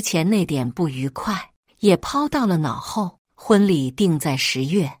把之前那点不愉快也抛到了脑后。婚礼定在10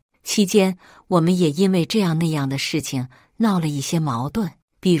月，期间我们也因为这样那样的事情闹了一些矛盾，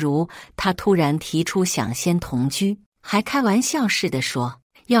比如他突然提出想先同居，还开玩笑似的说，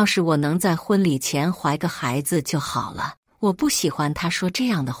要是我能在婚礼前怀个孩子就好了。我不喜欢他说这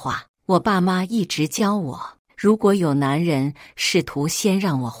样的话，我爸妈一直教我，如果有男人试图先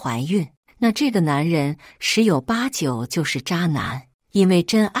让我怀孕，那这个男人10有8九就是渣男，因为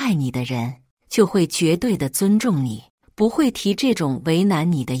真爱你的人就会绝对的尊重你，不会提这种为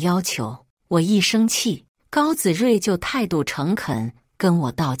难你的要求。我一生气，高子睿就态度诚恳跟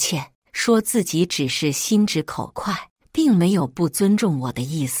我道歉，说自己只是心直口快，并没有不尊重我的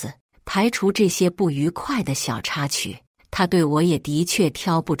意思。排除这些不愉快的小插曲，他对我也的确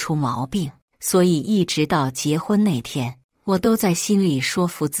挑不出毛病，所以一直到结婚那天，我都在心里说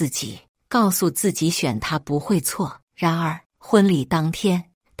服自己，告诉自己选他不会错。然而婚礼当天，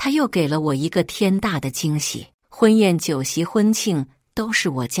他又给了我一个天大的惊喜。婚宴酒席婚庆都是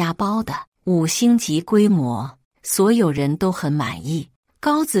我家包的，5星级规模，所有人都很满意。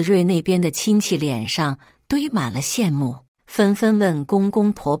高子睿那边的亲戚脸上堆满了羡慕，纷纷问公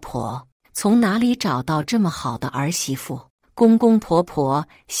公婆婆从哪里找到这么好的儿媳妇。公公婆婆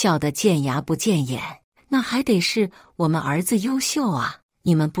笑得见牙不见眼，那还得是我们儿子优秀啊，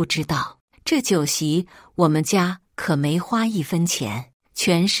你们不知道，这酒席我们家可没花1分钱，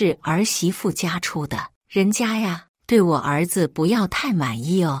全是儿媳妇家出的，人家呀对我儿子不要太满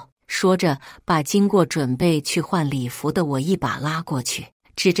意哦。说着把经过准备去换礼服的我一把拉过去，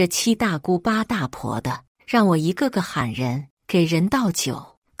指着7大姑8大婆的，让我一个个喊人，给人倒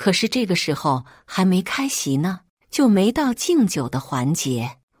酒。可是这个时候还没开席呢，就没到敬酒的环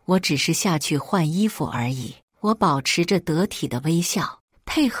节，我只是下去换衣服而已。我保持着得体的微笑，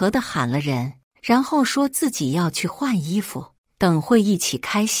配合地喊了人，然后说自己要去换衣服，等会一起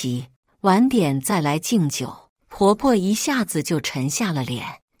开席，晚点再来敬酒。婆婆一下子就沉下了脸，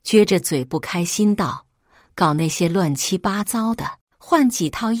撅着嘴不开心道，搞那些乱七八糟的，换几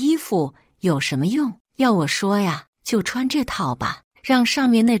套衣服有什么用？要我说呀，就穿这套吧，让上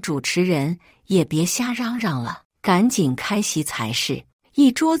面那主持人也别瞎嚷嚷了，赶紧开席才是。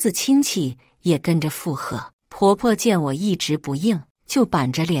一桌子亲戚也跟着附和。婆婆见我一直不应，就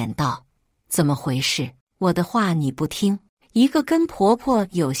板着脸道，怎么回事？我的话你不听？一个跟婆婆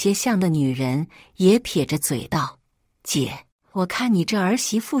有些像的女人也撇着嘴道，姐，我看你这儿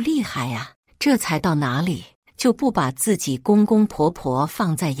媳妇厉害呀，这才到哪里就不把自己公公婆婆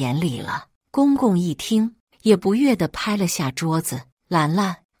放在眼里了。公公一听也不悦地拍了下桌子，兰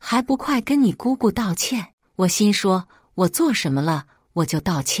兰，还不快跟你姑姑道歉？我心说，我做什么了我就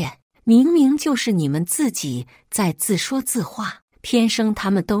道歉，明明就是你们自己在自说自话，偏生他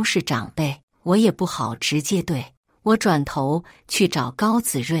们都是长辈，我也不好直接对。我转头去找高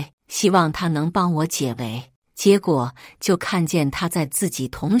子睿，希望他能帮我解围，结果就看见他在自己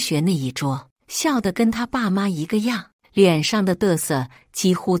同学那一桌，笑得跟他爸妈一个样，脸上的嘚瑟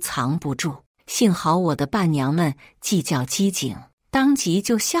几乎藏不住。幸好我的伴娘们计较机警，当即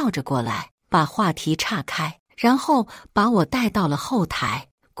就笑着过来，把话题岔开，然后把我带到了后台。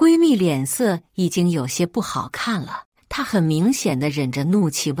闺蜜脸色已经有些不好看了，她很明显地忍着怒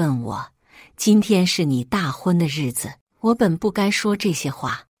气问我，今天是你大婚的日子。我本不该说这些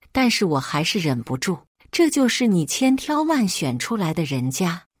话，但是我还是忍不住，这就是你千挑万选出来的人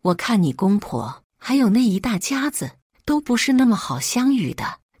家。我看你公婆还有那一大家子都不是那么好相遇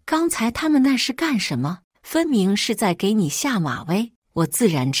的。刚才他们那是干什么？分明是在给你下马威。我自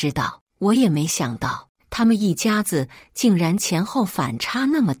然知道，我也没想到他们一家子竟然前后反差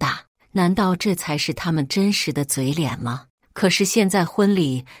那么大。难道这才是他们真实的嘴脸吗？可是现在婚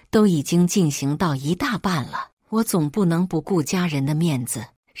礼都已经进行到一大半了，我总不能不顾家人的面子，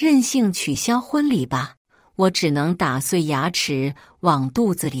任性取消婚礼吧。我只能打碎牙齿往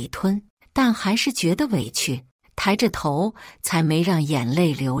肚子里吞，但还是觉得委屈，抬着头才没让眼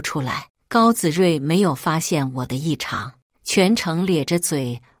泪流出来。高子睿没有发现我的异常，全程咧着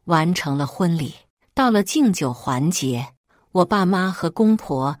嘴完成了婚礼。到了敬酒环节，我爸妈和公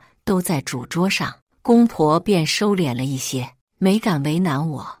婆都在主桌上，公婆便收敛了一些，没敢为难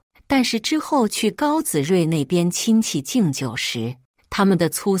我。但是之后去高子睿那边亲戚敬酒时，他们的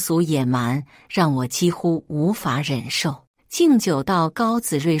粗俗野蛮让我几乎无法忍受。敬酒到高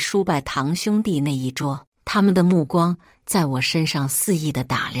子睿叔伯堂兄弟那一桌，他们的目光在我身上肆意地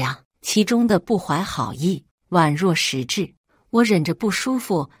打量，其中的不怀好意宛若实质。我忍着不舒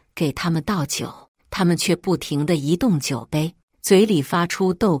服给他们倒酒，他们却不停地移动酒杯，嘴里发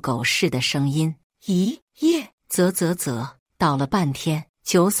出斗狗似的声音，咦耶，啧，倒了半天，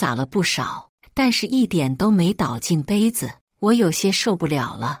酒洒了不少，但是一点都没倒进杯子。我有些受不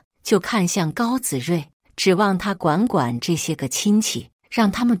了了，就看向高子睿，指望他管这些个亲戚，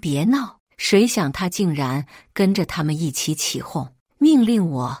让他们别闹。谁想他竟然跟着他们一起起哄，命令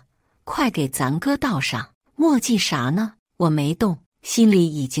我快给咱哥倒上。墨迹啥呢？我没动，心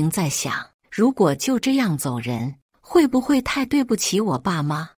里已经在想，如果就这样走人，会不会太对不起我爸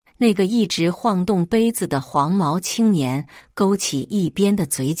妈？那个一直晃动杯子的黄毛青年勾起一边的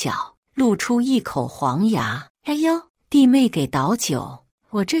嘴角，露出一口黄牙。哎呦，弟妹给倒酒，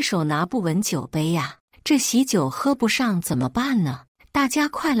我这手拿不稳酒杯呀，这喜酒喝不上怎么办呢？大家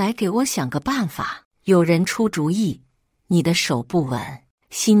快来给我想个办法。有人出主意，你的手不稳，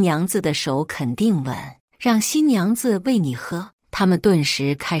新娘子的手肯定稳，让新娘子喂你喝。他们顿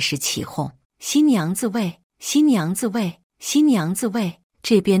时开始起哄，新娘子喂，新娘子喂，新娘子喂。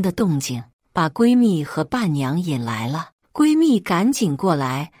这边的动静把闺蜜和伴娘引来了，闺蜜赶紧过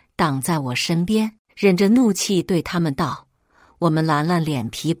来挡在我身边，忍着怒气对他们道：我们兰兰脸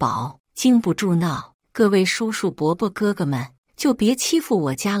皮薄，经不住闹，各位叔叔伯伯哥哥们就别欺负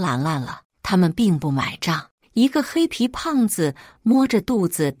我家兰兰了。他们并不买账。一个黑皮胖子摸着肚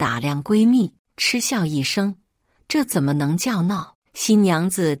子打量闺蜜，嗤笑一声，这怎么能叫闹？新娘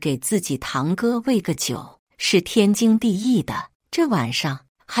子给自己堂哥喂个酒是天经地义的，这晚上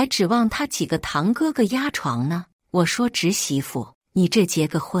还指望他几个堂哥哥压床呢。我说侄媳妇，你这结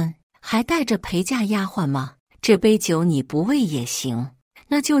个婚还带着陪嫁丫鬟吗？这杯酒你不喂也行，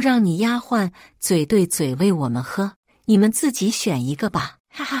那就让你丫鬟嘴对嘴喂我们喝，你们自己选一个吧，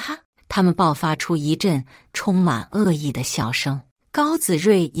哈哈哈！他们爆发出一阵充满恶意的笑声，高子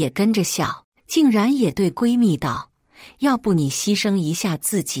睿也跟着笑，竟然也对闺蜜道：要不你牺牲一下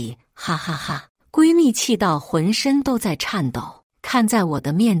自己，哈哈哈！闺蜜气到浑身都在颤抖，看在我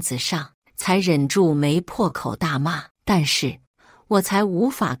的面子上，才忍住没破口大骂。但是我才无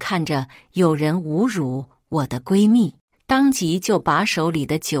法看着有人侮辱我的闺蜜，当即就把手里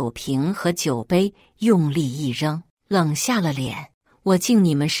的酒瓶和酒杯用力一扔，冷下了脸。我敬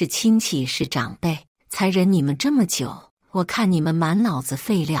你们是亲戚是长辈，才忍你们这么久。我看你们满脑子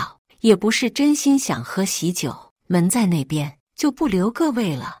废料，也不是真心想喝喜酒。门在那边，就不留各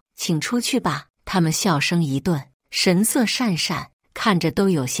位了，请出去吧。他们笑声一顿，神色讪讪，看着都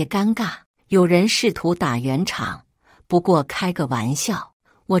有些尴尬。有人试图打圆场，不过开个玩笑。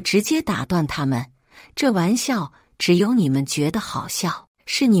我直接打断他们，这玩笑只有你们觉得好笑，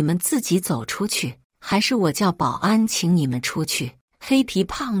是你们自己走出去，还是我叫保安请你们出去？黑皮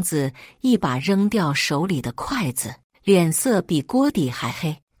胖子一把扔掉手里的筷子，脸色比锅底还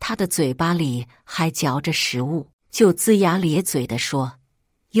黑，他的嘴巴里还嚼着食物，就龇牙咧嘴地说：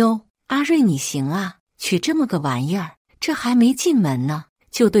哟，阿瑞你行啊，娶这么个玩意儿，这还没进门呢，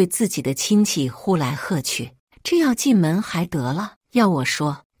就对自己的亲戚呼来喝去，这要进门还得了？要我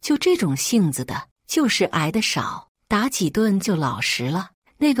说，就这种性子的，就是挨得少，打几顿就老实了。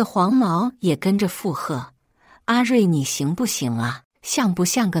那个黄毛也跟着附和：阿瑞你行不行啊？像不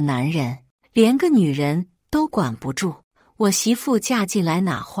像个男人？连个女人都管不住。我媳妇嫁进来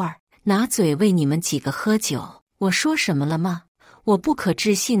哪会儿，拿嘴喂你们几个喝酒？我说什么了吗？我不可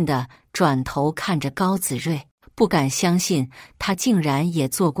置信地转头看着高子睿，不敢相信他竟然也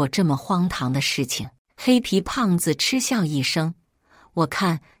做过这么荒唐的事情。黑皮胖子嗤笑一声：我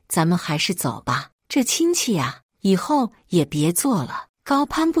看咱们还是走吧，这亲戚呀，以后也别做了，高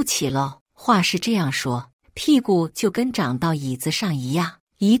攀不起喽。话是这样说，屁股就跟长到椅子上一样，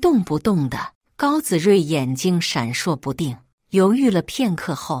一动不动的。高子睿眼睛闪烁不定，犹豫了片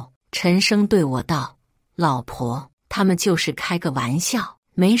刻后，沉声对我道：老婆，他们就是开个玩笑，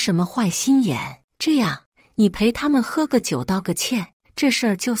没什么坏心眼。这样，你陪他们喝个酒道个歉，这事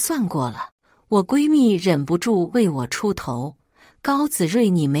儿就算过了。我闺蜜忍不住为我出头：高子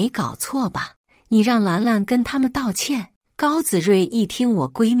睿，你没搞错吧？你让兰兰跟他们道歉。高子睿一听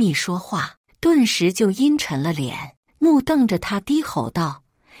我闺蜜说话，顿时就阴沉了脸，怒瞪着她低吼道：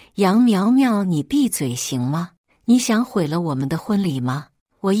杨苗苗，你闭嘴行吗？你想毁了我们的婚礼吗？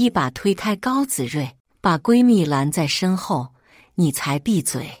我一把推开高子睿，把闺蜜拦在身后：你才闭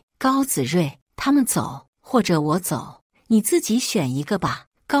嘴！高子睿，他们走，或者我走，你自己选一个吧。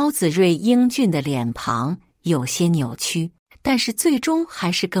高子睿英俊的脸庞有些扭曲，但是最终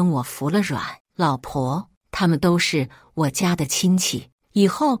还是跟我服了软。老婆，他们都是我家的亲戚，以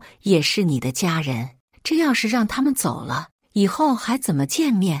后也是你的家人，这要是让他们走了，以后还怎么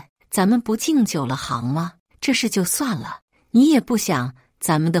见面？咱们不敬酒了行吗？这事就算了，你也不想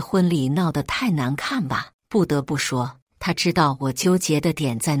咱们的婚礼闹得太难看吧？不得不说，他知道我纠结的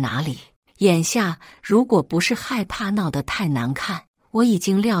点在哪里。眼下如果不是害怕闹得太难看，我已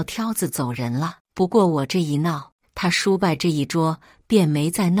经撂挑子走人了。不过我这一闹，他输败这一桌便没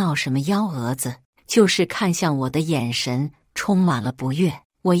再闹什么幺蛾子，就是看向我的眼神充满了不悦。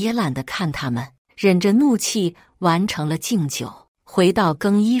我也懒得看他们，忍着怒气完成了敬酒。回到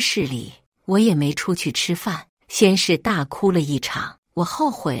更衣室里，我也没出去吃饭，先是大哭了一场。我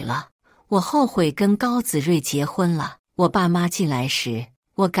后悔了，我后悔跟高子睿结婚了。我爸妈进来时，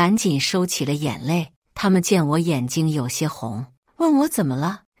我赶紧收起了眼泪。他们见我眼睛有些红，问我怎么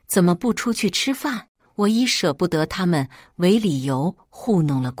了，怎么不出去吃饭？我以舍不得他们为理由糊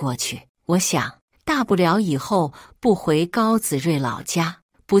弄了过去。我想，大不了以后不回高子睿老家，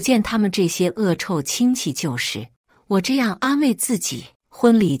不见他们这些恶臭亲戚就是。我这样安慰自己。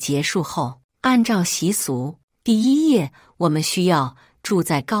婚礼结束后，按照习俗，第一夜我们需要住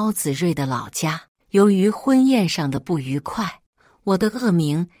在高子睿的老家。由于婚宴上的不愉快，我的恶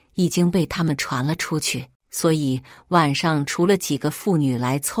名已经被他们传了出去，所以晚上除了几个妇女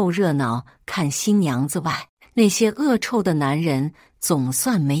来凑热闹看新娘子外，那些恶臭的男人总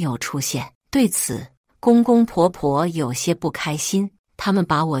算没有出现。对此，公公婆婆有些不开心，他们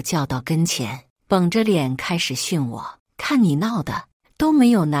把我叫到跟前，绷着脸开始训我：看你闹的，都没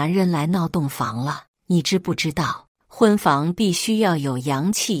有男人来闹洞房了，你知不知道，婚房必须要有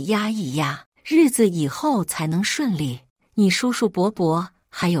阳气压一压，日子以后才能顺利。你叔叔伯伯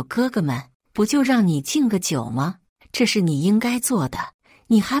还有哥哥们，不就让你敬个酒吗？这是你应该做的，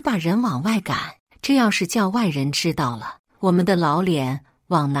你还把人往外赶，这要是叫外人知道了，我们的老脸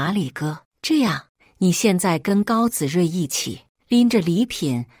往哪里搁？这样，你现在跟高子睿一起拎着礼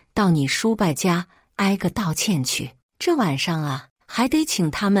品到你叔伯家挨个道歉去，这晚上啊，还得请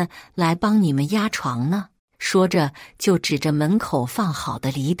他们来帮你们压床呢。说着就指着门口放好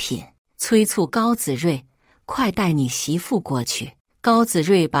的礼品，催促高子睿：快带你媳妇过去。高子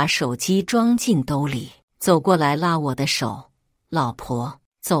睿把手机装进兜里，走过来拉我的手：老婆，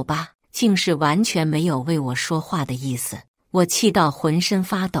走吧。竟是完全没有为我说话的意思。我气到浑身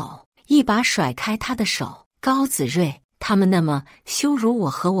发抖，一把甩开他的手：高子睿，他们那么羞辱我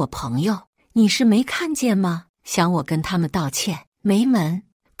和我朋友，你是没看见吗？想我跟他们道歉，没门。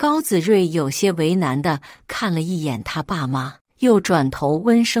高子睿有些为难地看了一眼他爸妈，又转头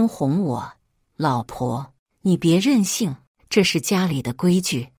温声哄我：老婆，你别任性，这是家里的规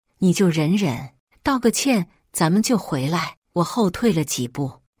矩，你就忍忍，道个歉，咱们就回来。我后退了几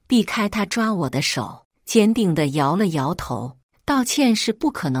步，避开他抓我的手，坚定地摇了摇头：道歉是不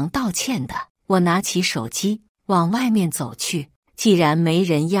可能道歉的。我拿起手机往外面走去，既然没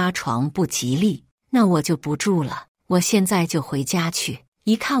人压床不吉利，那我就不住了，我现在就回家去。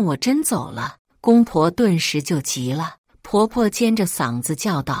一看我真走了，公婆顿时就急了，婆婆尖着嗓子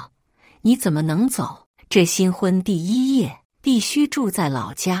叫道：你怎么能走？这新婚第一夜必须住在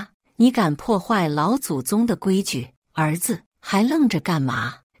老家，你敢破坏老祖宗的规矩？儿子，还愣着干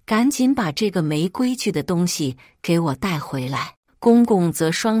嘛？赶紧把这个没规矩的东西给我带回来。公公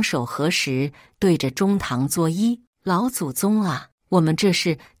则双手合十，对着中堂作揖：老祖宗啊，我们这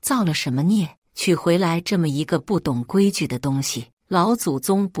是造了什么孽，娶回来这么一个不懂规矩的东西？老祖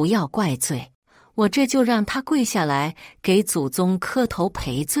宗不要怪罪，我这就让他跪下来给祖宗磕头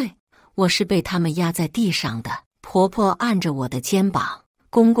赔罪。我是被他们压在地上的。婆婆按着我的肩膀，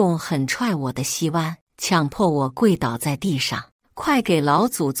公公狠踹我的膝弯，强迫我跪倒在地上，快给老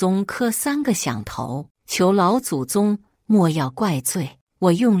祖宗磕3个响头，求老祖宗莫要怪罪。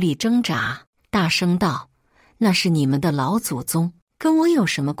我用力挣扎，大声道：那是你们的老祖宗，跟我有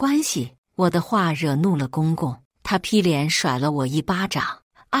什么关系？我的话惹怒了公公，他劈脸甩了我一巴掌，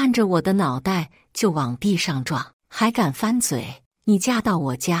按着我的脑袋就往地上撞，还敢翻嘴！你嫁到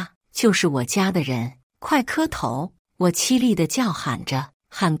我家就是我家的人，快磕头！我凄厉地叫喊着，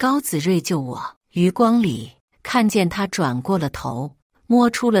喊高子睿救我。余光里看见他转过了头，摸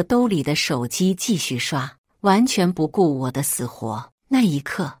出了兜里的手机继续刷，完全不顾我的死活。那一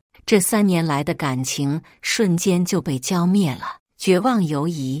刻，这3年来的感情瞬间就被浇灭了，绝望犹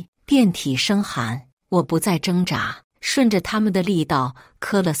疑，遍体生寒。我不再挣扎，顺着他们的力道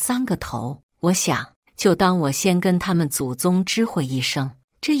磕了3个头。我想，就当我先跟他们祖宗知会一声，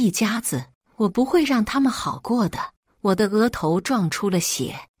这一家子我不会让他们好过的。我的额头撞出了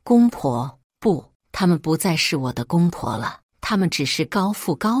血。公婆，不，他们不再是我的公婆了，他们只是高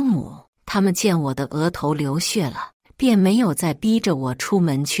父高母。他们见我的额头流血了，便没有再逼着我出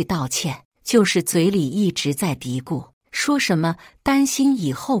门去道歉，就是嘴里一直在嘀咕，说什么担心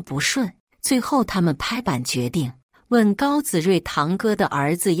以后不顺。最后他们拍板决定，问高子睿堂哥的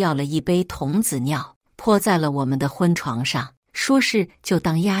儿子要了一杯童子尿，泼在了我们的婚床上，说是就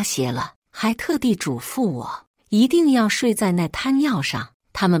当压邪了，还特地嘱咐我一定要睡在那滩尿上。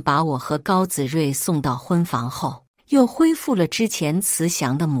他们把我和高子睿送到婚房后，又恢复了之前慈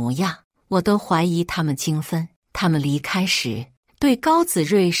祥的模样，我都怀疑他们精分。他们离开时，对高子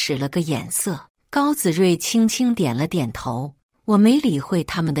睿使了个眼色，高子睿轻轻点了点头。我没理会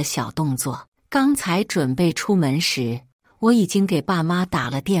他们的小动作。刚才准备出门时，我已经给爸妈打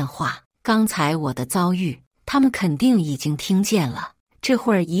了电话，刚才我的遭遇，他们肯定已经听见了，这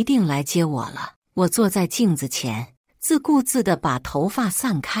会儿一定来接我了。我坐在镜子前，自顾自地把头发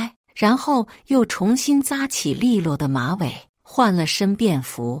散开，然后又重新扎起利落的马尾，换了身便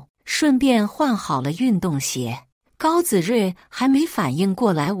服，顺便换好了运动鞋。高子睿还没反应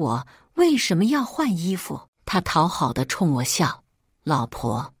过来我为什么要换衣服，他讨好地冲我笑：“老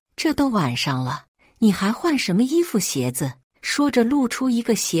婆，这都晚上了，你还换什么衣服鞋子？”说着露出一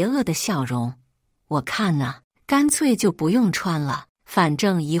个邪恶的笑容。我看呐，干脆就不用穿了，反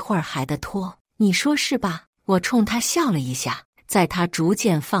正一会儿还得脱，你说是吧？我冲他笑了一下，在他逐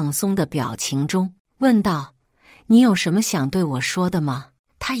渐放松的表情中问道：“你有什么想对我说的吗？”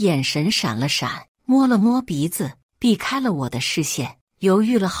他眼神闪了闪，摸了摸鼻子，避开了我的视线，犹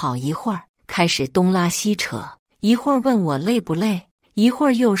豫了好一会儿，开始东拉西扯，一会儿问我累不累，一会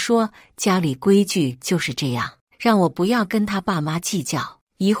儿又说家里规矩就是这样，让我不要跟他爸妈计较，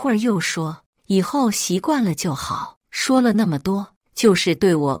一会儿又说以后习惯了就好。说了那么多，就是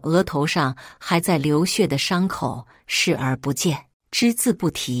对我额头上还在流血的伤口视而不见，只字不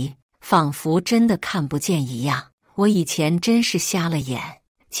提，仿佛真的看不见一样。我以前真是瞎了眼，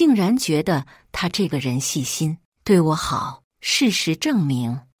竟然觉得他这个人细心，对我好。事实证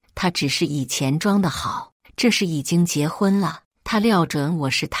明，他只是以前装的好。这是已经结婚了，他料准我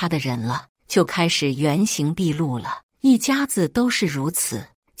是他的人了，就开始原形毕露了。一家子都是如此。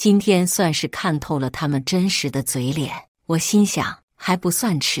今天算是看透了他们真实的嘴脸。我心想，还不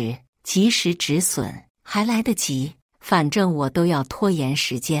算迟，及时止损，还来得及。反正我都要拖延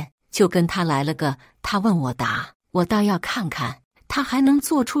时间，就跟他来了个他问我答，我倒要看看他还能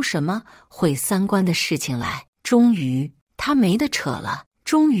做出什么毁三观的事情来。终于，他没得扯了，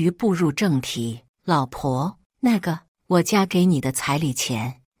终于步入正题。老婆，那个我家给你的彩礼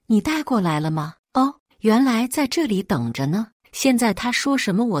钱，你带过来了吗？哦，原来在这里等着呢。现在他说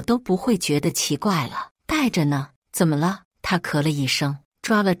什么我都不会觉得奇怪了。带着呢。怎么了？他咳了一声，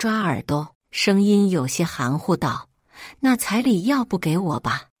抓了抓耳朵，声音有些含糊道：“那彩礼要不给我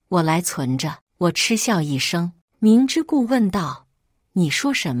吧，我来存着。”我嗤笑一声，明知故问道：“你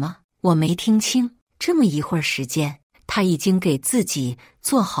说什么？”我没听清。这么一会儿时间，他已经给自己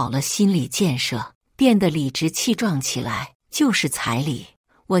做好了心理建设，变得理直气壮起来。就是彩礼，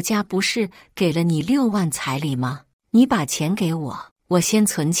我家不是给了你6万彩礼吗？你把钱给我，我先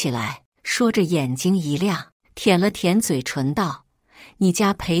存起来。说着眼睛一亮，舔了舔嘴唇道：“你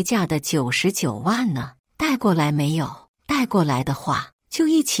家陪嫁的99万呢？带过来没有？带过来的话，就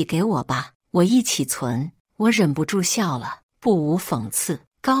一起给我吧，我一起存。”我忍不住笑了，不无讽刺：“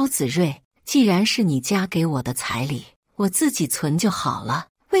高子睿，既然是你家给我的彩礼，我自己存就好了，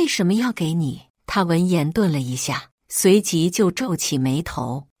为什么要给你？”他闻言顿了一下，随即就皱起眉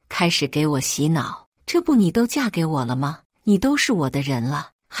头，开始给我洗脑：“这不你都嫁给我了吗？你都是我的人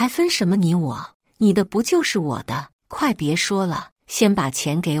了，还分什么你我？你的不就是我的？快别说了，先把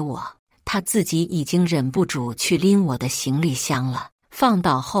钱给我。”他自己已经忍不住去拎我的行李箱了，放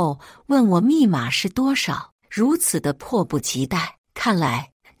倒后问我密码是多少，如此的迫不及待。看来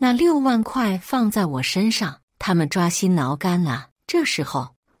那6万块放在我身上，他们抓心挠肝啊。这时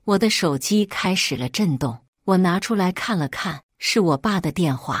候我的手机开始了震动，我拿出来看了看，是我爸的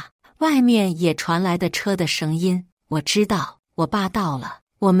电话，外面也传来的车的声音。我知道我爸到了，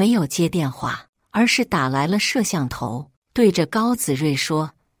我没有接电话，而是打来了摄像头，对着高子睿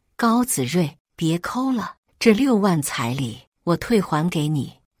说：高子睿，别抠了，这6万彩礼我退还给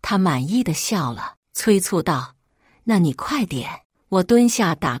你。他满意的笑了，催促道：那你快点。我蹲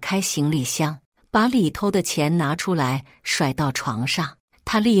下打开行李箱，把里头的钱拿出来甩到床上，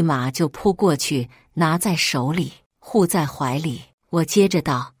他立马就扑过去拿在手里护在怀里。我接着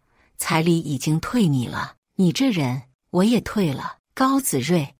道：彩礼已经退你了，你这人我也退了。高子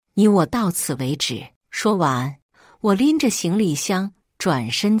睿，你我到此为止。说完，我拎着行李箱转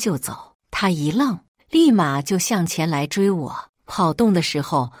身就走。他一愣，立马就向前来追我。跑动的时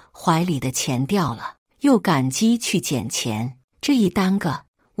候怀里的钱掉了，又赶急去捡钱，这一耽搁，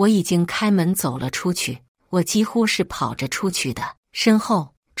我已经开门走了出去。我几乎是跑着出去的，身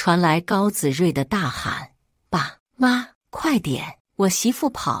后传来高子睿的大喊：爸妈，快点，我媳妇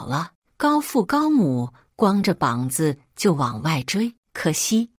跑了！高父高母光着膀子就往外追，可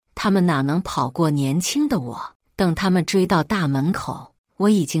惜他们哪能跑过年轻的我。等他们追到大门口，我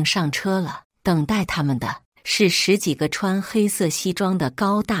已经上车了。等待他们的是10几个穿黑色西装的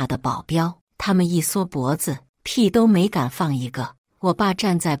高大的保镖，他们一缩脖子，屁都没敢放一个。我爸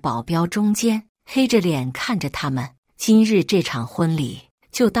站在保镖中间，黑着脸看着他们。今日这场婚礼，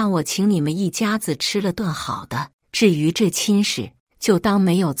就当我请你们一家子吃了顿好的，至于这亲事，就当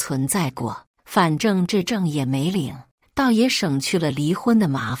没有存在过。反正这证也没领，倒也省去了离婚的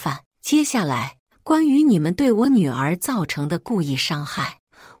麻烦。接下来，关于你们对我女儿造成的故意伤害，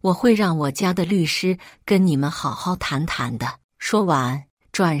我会让我家的律师跟你们好好谈谈的。说完，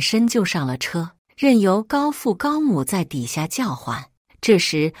转身就上了车，任由高父高母在底下叫唤。这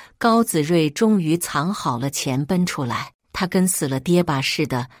时，高子睿终于藏好了钱奔出来，他跟死了爹爸似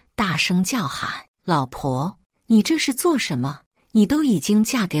的，大声叫喊：老婆，你这是做什么？你都已经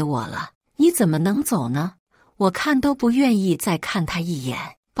嫁给我了，你怎么能走呢？我看都不愿意再看他一眼，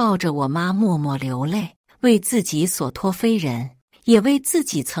抱着我妈默默流泪，为自己所托非人，也为自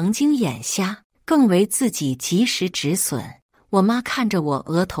己曾经眼瞎，更为自己及时止损。我妈看着我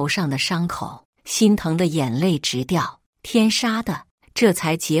额头上的伤口，心疼的眼泪直掉。天杀的，这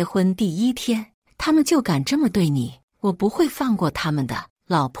才结婚第1天，他们就敢这么对你，我不会放过他们的。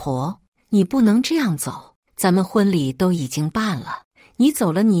老婆，你不能这样走，咱们婚礼都已经办了，你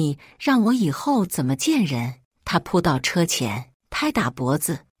走了，你让我以后怎么见人？他扑到车前，拍打脖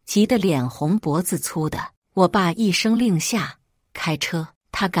子，急得脸红脖子粗的。我爸一声令下，开车，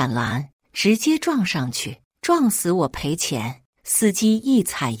他敢拦，直接撞上去，撞死我赔钱。司机一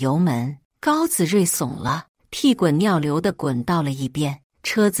踩油门，高子睿怂了，屁滚尿流地滚到了一边，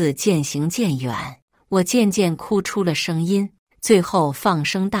车子渐行渐远。我渐渐哭出了声音，最后放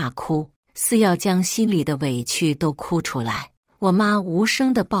声大哭，似要将心里的委屈都哭出来。我妈无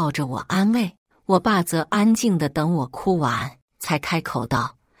声地抱着我安慰，我爸则安静地等我哭完，才开口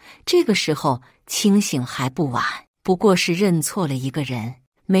道：这个时候清醒还不晚，不过是认错了一个人，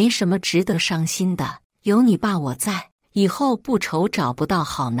没什么值得伤心的，有你爸我在，以后不愁找不到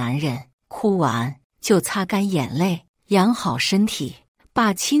好男人。哭完就擦干眼泪，养好身体，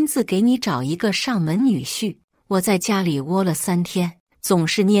爸亲自给你找一个上门女婿。我在家里窝了3天，总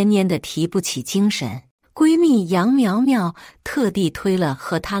是蔫蔫的提不起精神。闺蜜杨苗苗特地推了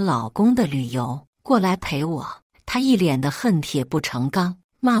和她老公的旅游过来陪我，她一脸的恨铁不成钢，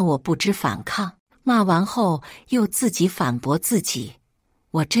骂我不知反抗，骂完后又自己反驳自己。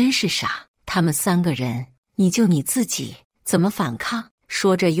我真是傻，他们3个人，你就你自己，怎么反抗？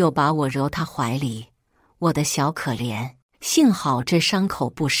说着又把我揉他怀里。我的小可怜，幸好这伤口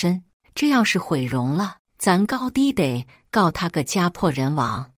不深，这要是毁容了，咱高低得告他个家破人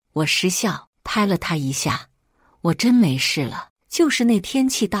亡。我失笑，拍了他一下。我真没事了，就是那天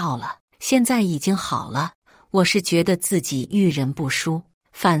气到了，现在已经好了。我是觉得自己遇人不淑，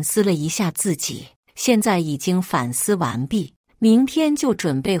反思了一下自己，现在已经反思完毕，明天就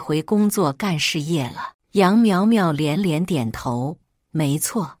准备回工作干事业了。杨苗苗连连点头，没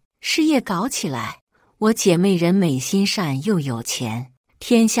错，事业搞起来。我姐妹人美心善又有钱，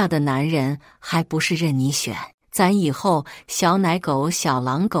天下的男人还不是任你选，咱以后小奶狗小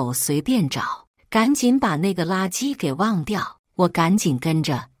狼狗随便找，赶紧把那个垃圾给忘掉。我赶紧跟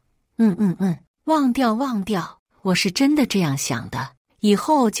着忘掉忘掉，我是真的这样想的，以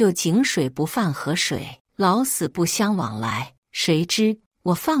后就井水不犯河水，老死不相往来。谁知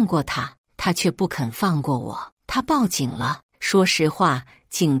我放过他，他却不肯放过我，他报警了。说实话，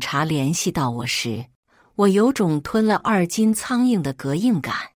警察联系到我时，我有种吞了2斤苍蝇的膈应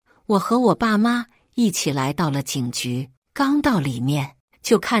感。我和我爸妈一起来到了警局，刚到里面，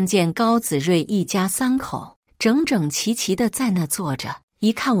就看见高子睿一家3口整整齐齐地在那坐着。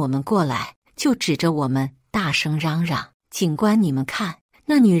一看我们过来，就指着我们大声嚷嚷：警官，你们看，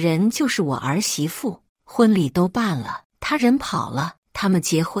那女人就是我儿媳妇，婚礼都办了，她人跑了。他们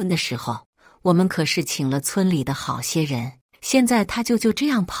结婚的时候，我们可是请了村里的好些人，现在她就这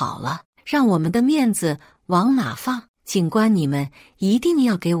样跑了，让我们的面子往哪放？警官，你们一定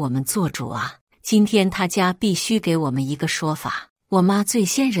要给我们做主啊！今天他家必须给我们一个说法。我妈最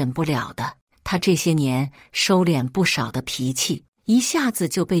先忍不了的，她这些年收敛不少的脾气，一下子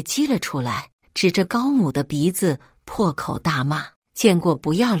就被激了出来，指着高母的鼻子破口大骂：见过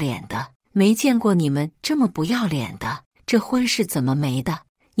不要脸的，没见过你们这么不要脸的，这婚是怎么没的？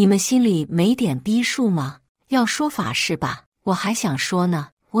你们心里没点逼数吗？要说法是吧？我还想说呢，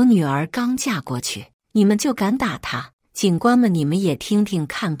我女儿刚嫁过去，你们就敢打她？警官们，你们也听听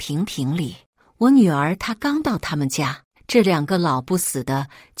看评评理。我女儿她刚到他们家，这两个老不死的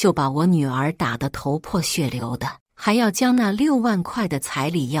就把我女儿打得头破血流的，还要将那6万块的彩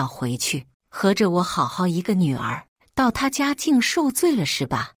礼要回去。合着我好好一个女儿，到他家竟受罪了是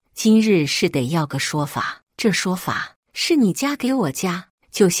吧？今日是得要个说法，这说法是你家给我家。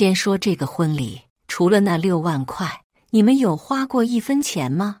就先说这个婚礼，除了那6万块，你们有花过1分钱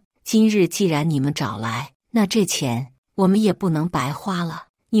吗？今日既然你们找来，那这钱我们也不能白花了，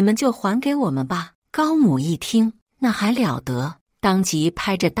你们就还给我们吧。高母一听，那还了得，当即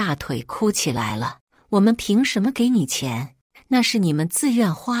拍着大腿哭起来了。我们凭什么给你钱？那是你们自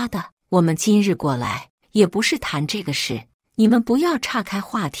愿花的。我们今日过来也不是谈这个事，你们不要岔开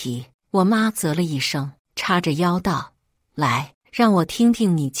话题。我妈啧了一声，叉着腰道：来，让我听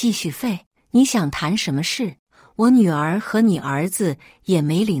听你继续废。你想谈什么事？我女儿和你儿子也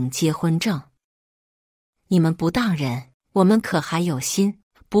没领结婚证，你们不当人，我们可还有心，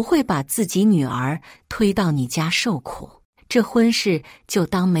不会把自己女儿推到你家受苦。这婚事就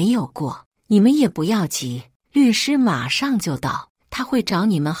当没有过，你们也不要急，律师马上就到，他会找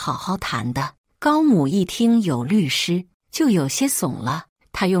你们好好谈的。高母一听有律师，就有些怂了，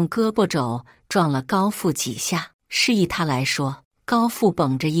他用胳膊肘撞了高父几下，示意他来说。高父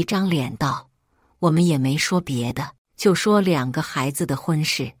绷着一张脸道：我们也没说别的，就说2个孩子的婚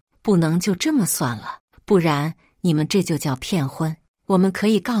事不能就这么算了，不然你们这就叫骗婚，我们可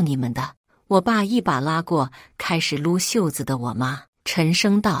以告你们的。我爸一把拉过开始撸袖子的我妈，沉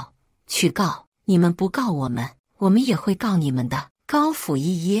声道：去告，你们不告我们，我们也会告你们的。高父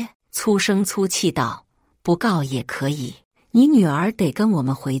一噎，粗声粗气道：不告也可以，你女儿得跟我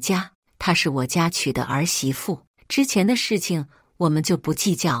们回家，她是我家娶的儿媳妇，之前的事情我们就不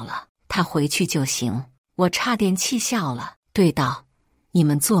计较了，她回去就行。我差点气笑了，对道：你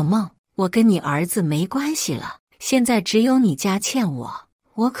们做梦，我跟你儿子没关系了，现在只有你家欠我，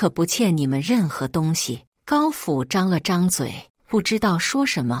我可不欠你们任何东西。高府张了张嘴，不知道说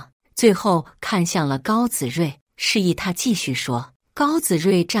什么，最后看向了高子睿，示意他继续说。高子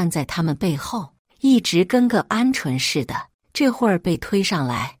睿站在他们背后，一直跟个鹌鹑似的，这会儿被推上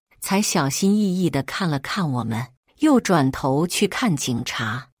来，才小心翼翼地看了看我们，又转头去看警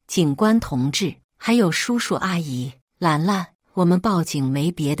察、警官同志，还有叔叔阿姨。兰兰，我们报警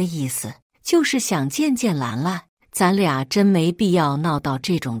没别的意思，就是想见见兰兰，咱俩真没必要闹到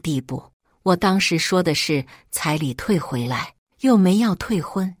这种地步。我当时说的是彩礼退回来，又没要退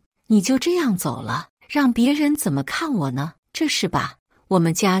婚，你就这样走了，让别人怎么看我呢？这是吧？我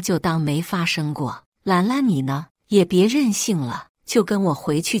们家就当没发生过。兰兰你呢，也别任性了，就跟我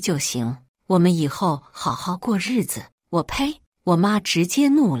回去就行，我们以后好好过日子。我呸！我妈直接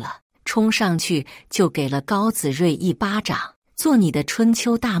怒了，冲上去就给了高子睿一巴掌。做你的春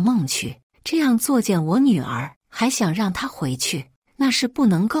秋大梦去，这样作践我女儿，还想让她回去，那是不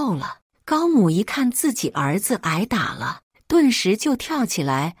能够了。高母一看自己儿子挨打了，顿时就跳起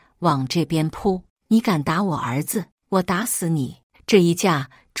来往这边扑。你敢打我儿子，我打死你！这一架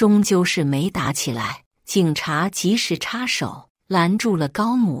终究是没打起来，警察及时插手拦住了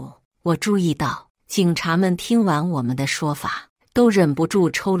高母。我注意到警察们听完我们的说法，都忍不住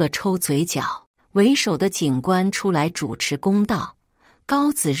抽了抽嘴角。为首的警官出来主持公道：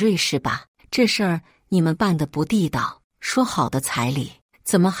高子睿是吧？这事儿你们办得不地道，说好的彩礼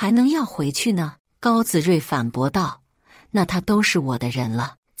怎么还能要回去呢？高子睿反驳道：那他都是我的人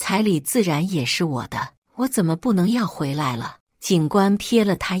了，彩礼自然也是我的，我怎么不能要回来了？警官瞥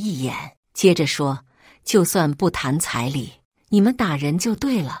了他一眼，接着说：就算不谈彩礼，你们打人就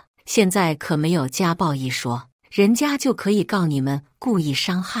对了，现在可没有家暴一说，人家就可以告你们故意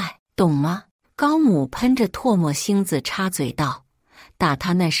伤害，懂吗？高母喷着唾沫星子插嘴道：打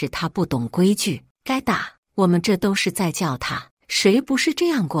他那是他不懂规矩，该打，我们这都是在叫他，谁不是这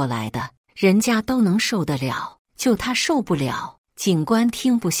样过来的？人家都能受得了，就他受不了。警官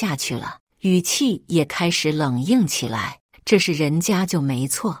听不下去了，语气也开始冷硬起来，这是人家就没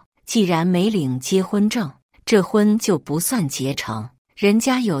错，既然没领结婚证，这婚就不算结成，人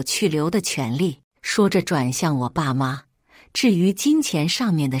家有去留的权利。说着转向我爸妈，至于金钱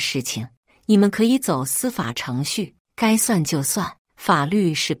上面的事情，你们可以走司法程序，该算就算，法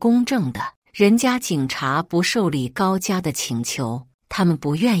律是公正的。人家警察不受理高家的请求，他们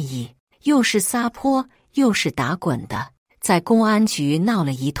不愿意，又是撒泼又是打滚的，在公安局闹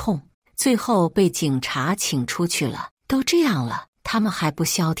了一通，最后被警察请出去了。都这样了，他们还不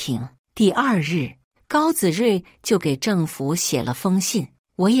消停。第二日，高子睿就给政府写了封信，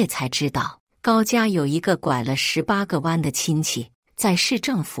我也才知道高家有一个拐了18个弯的亲戚，在市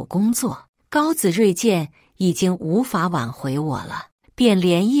政府工作。高子睿见已经无法挽回我了，便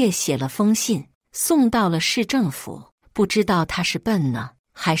连夜写了封信送到了市政府。不知道他是笨呢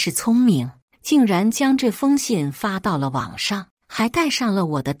还是聪明，竟然将这封信发到了网上，还带上了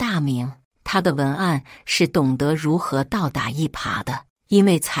我的大名。他的文案是懂得如何倒打一耙的，因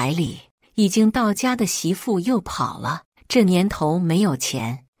为彩礼已经到家的媳妇又跑了，这年头没有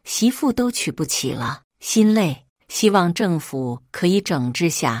钱，媳妇都娶不起了，心累，希望政府可以整治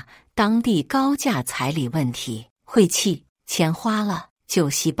下当地高价彩礼问题。晦气，钱花了，酒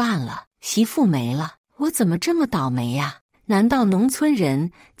席办了，媳妇没了，我怎么这么倒霉呀？难道农村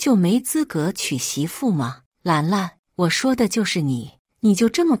人就没资格娶媳妇吗？兰兰，我说的就是你，你就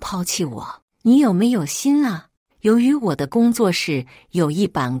这么抛弃我，你有没有心啊？由于我的工作室有一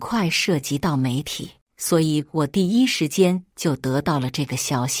板块涉及到媒体，所以我第一时间就得到了这个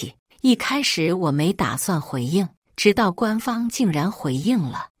消息。一开始我没打算回应，直到官方竟然回应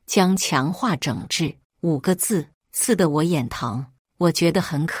了，将强化整治5个字，刺得我眼疼，我觉得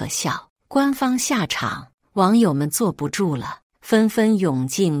很可笑。官方下场，网友们坐不住了，纷纷涌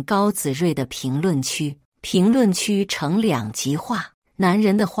进高子睿的评论区。评论区呈2极化，男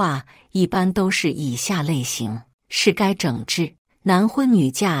人的话一般都是以下类型：是该整治，男婚女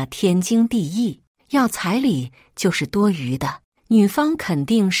嫁天经地义，要彩礼就是多余的，女方肯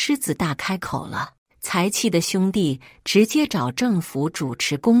定狮子大开口了，财气的兄弟直接找政府主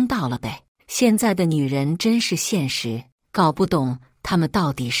持公道了呗。现在的女人真是现实，搞不懂他们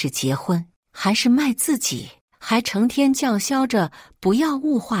到底是结婚还是卖自己，还成天叫嚣着不要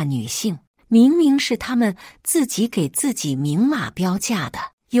物化女性，明明是他们自己给自己明码标价的，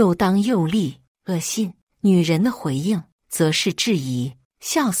又当又立，恶心。女人的回应则是质疑，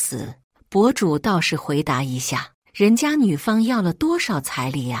笑死。博主倒是回答一下，人家女方要了多少彩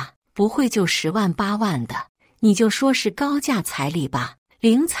礼呀？不会就10万8万的，你就说是高价彩礼吧，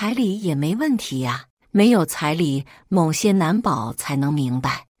零彩礼也没问题呀。没有彩礼，某些男宝才能明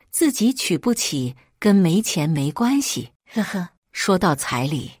白，自己娶不起跟没钱没关系。呵呵，说到彩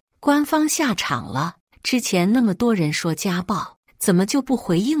礼，官方下场了，之前那么多人说家暴，怎么就不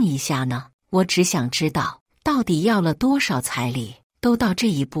回应一下呢？我只想知道，到底要了多少彩礼？都到这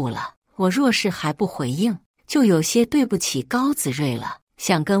一步了，我若是还不回应，就有些对不起高子睿了。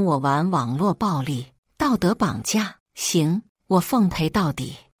想跟我玩网络暴力、道德绑架？行，我奉陪到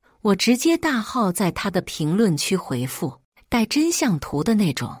底。我直接大号在他的评论区回复，带真相图的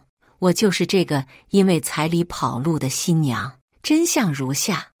那种。我就是这个因为彩礼跑路的新娘。真相如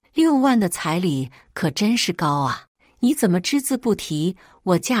下：6万的彩礼可真是高啊！你怎么只字不提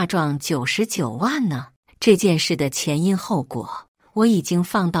我嫁妆99万呢？这件事的前因后果，我已经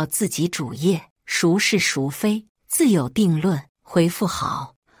放到自己主页，孰是孰非，自有定论。回复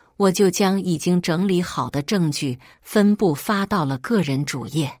好，我就将已经整理好的证据分布发到了个人主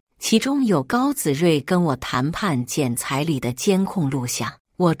页，其中有高子睿跟我谈判减彩礼的监控录像。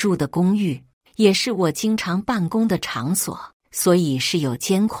我住的公寓也是我经常办公的场所，所以是有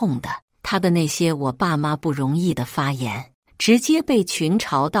监控的。他的那些我爸妈不容易的发言，直接被群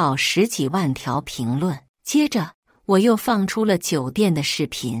嘲到10几万条评论。接着我又放出了酒店的视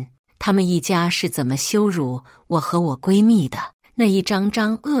频，他们一家是怎么羞辱我和我闺蜜的。那一张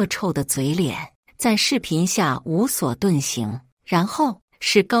张恶臭的嘴脸在视频下无所遁形，然后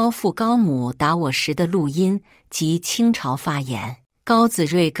是高父高母打我时的录音及倾巢发言，高子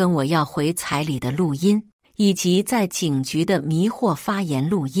睿跟我要回彩礼的录音，以及在警局的迷惑发言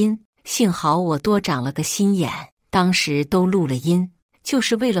录音。幸好我多长了个心眼，当时都录了音，就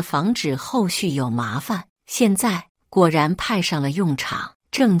是为了防止后续有麻烦。现在果然派上了用场，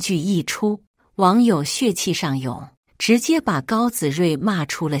证据一出，网友血气上涌，直接把高子睿骂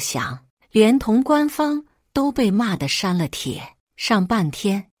出了翔，连同官方都被骂得删了帖。上半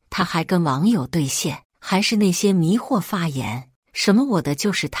天他还跟网友对线，还是那些迷惑发言，什么我的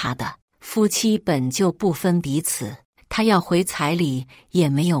就是他的，夫妻本就不分彼此，他要回彩礼也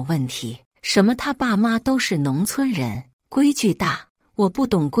没有问题，什么他爸妈都是农村人，规矩大，我不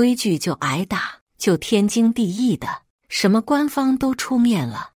懂规矩就挨打，就天经地义的。什么官方都出面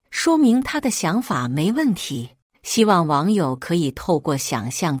了，说明他的想法没问题。希望网友可以透过想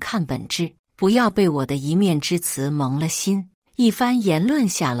象看本质，不要被我的一面之词蒙了心。一番言论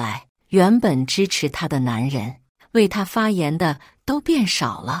下来，原本支持他的男人，为他发言的都变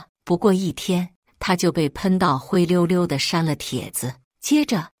少了。不过一天，他就被喷到灰溜溜的删了帖子，接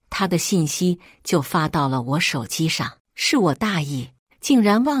着他的信息就发到了我手机上。是我大意，竟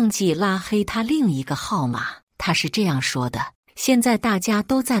然忘记拉黑他另一个号码。他是这样说的：现在大家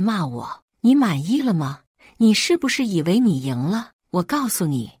都在骂我，你满意了吗？你是不是以为你赢了？我告诉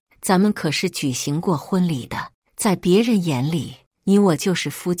你，咱们可是举行过婚礼的，在别人眼里，你我就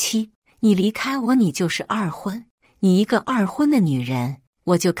是夫妻，你离开我，你就是二婚。你一个二婚的女人，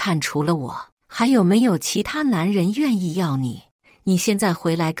我就看除了我，还有没有其他男人愿意要你？你现在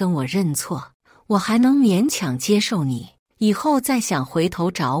回来跟我认错，我还能勉强接受你，以后再想回头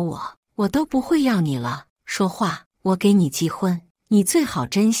找我，我都不会要你了。说话，我给你记婚，你最好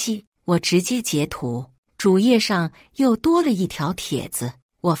珍惜。我直接截图，主页上又多了一条帖子，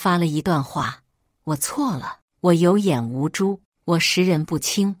我发了一段话：我错了，我有眼无珠，我识人不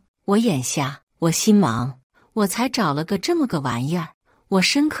清，我眼瞎，我心盲，我才找了个这么个玩意儿。我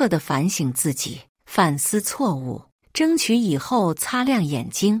深刻地反省自己，反思错误，争取以后擦亮眼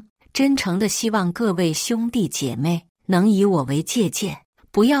睛。真诚地希望各位兄弟姐妹能以我为借鉴，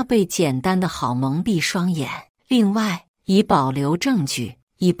不要被简单的好蒙蔽双眼。另外，以保留证据，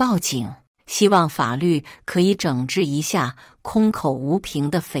以报警，希望法律可以整治一下空口无凭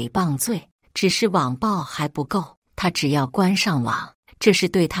的诽谤罪。只是网暴还不够，他只要关上网，这是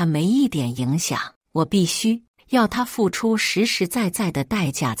对他没一点影响。我必须要他付出实实在在的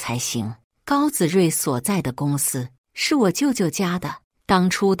代价才行。高子睿所在的公司是我舅舅家的，当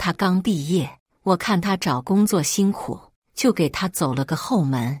初他刚毕业，我看他找工作辛苦，就给他走了个后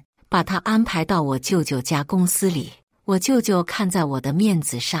门，把他安排到我舅舅家公司里。我舅舅看在我的面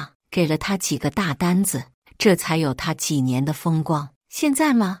子上，给了他几个大单子，这才有他几年的风光。现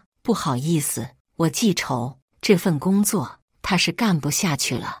在吗？不好意思，我记仇，这份工作他是干不下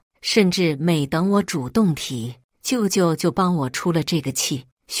去了，甚至每等我主动提，舅舅就帮我出了这个气。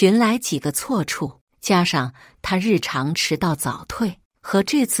寻来几个错处，加上他日常迟到早退和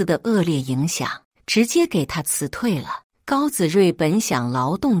这次的恶劣影响，直接给他辞退了。高子睿本想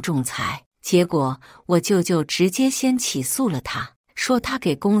劳动仲裁，结果我舅舅直接先起诉了他，说他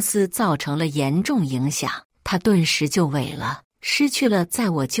给公司造成了严重影响。他顿时就萎了，失去了在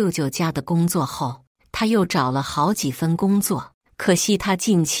我舅舅家的工作后，他又找了好几份工作，可惜他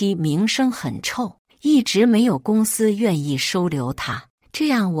近期名声很臭，一直没有公司愿意收留他。这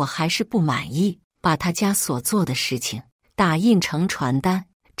样我还是不满意，把他家所做的事情打印成传单，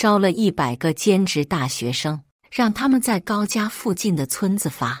招了100个兼职大学生，让他们在高家附近的村子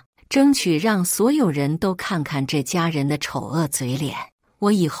发，争取让所有人都看看这家人的丑恶嘴脸。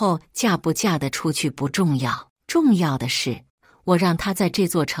我以后嫁不嫁得出去不重要，重要的是我让他在这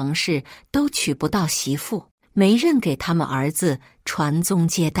座城市都娶不到媳妇，没人给他们儿子传宗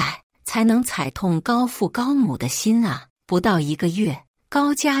接代，才能踩痛高父高母的心啊。不到1个月，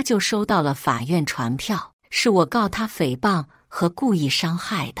高家就收到了法院传票，是我告他诽谤和故意伤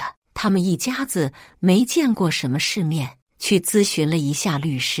害的。他们一家子没见过什么世面，去咨询了一下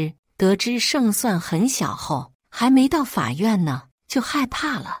律师，得知胜算很小后，还没到法院呢，就害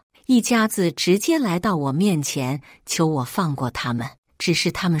怕了。一家子直接来到我面前，求我放过他们。只是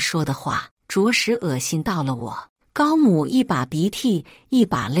他们说的话着实恶心到了我。高母一把鼻涕一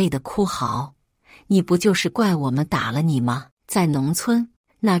把泪的哭嚎：你不就是怪我们打了你吗？在农村，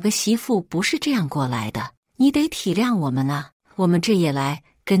哪个媳妇不是这样过来的？你得体谅我们啊！我们这也来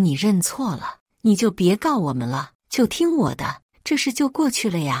跟你认错了，你就别告我们了，就听我的，这事就过去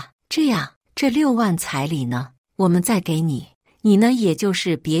了呀。这样，这6万彩礼呢，我们再给你，你呢也就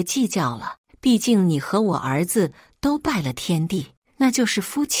是别计较了，毕竟你和我儿子都拜了天地，那就是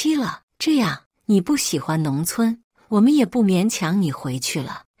夫妻了。这样，你不喜欢农村，我们也不勉强你回去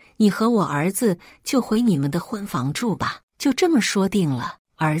了，你和我儿子就回你们的婚房住吧，就这么说定了。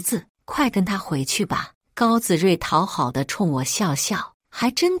儿子，快跟他回去吧。高子睿讨好地冲我笑笑，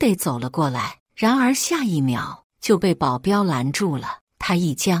还真得走了过来。然而下一秒就被保镖拦住了，他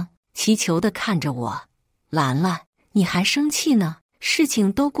一僵，祈求地看着我：兰兰，你还生气呢？事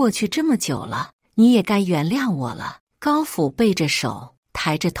情都过去这么久了，你也该原谅我了。高府背着手，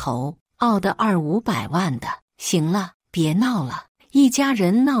抬着头，傲得200-500万的。行了，别闹了，一家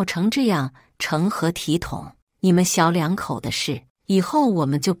人闹成这样，成何体统？你们小2口的事，以后我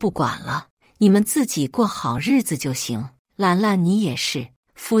们就不管了，你们自己过好日子就行。兰兰，你也是，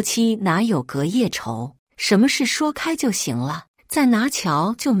夫妻哪有隔夜仇？什么事说开就行了，再拿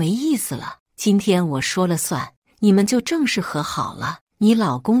瞧就没意思了。今天我说了算，你们就正式和好了。你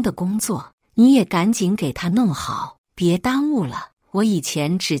老公的工作，你也赶紧给他弄好，别耽误了。我以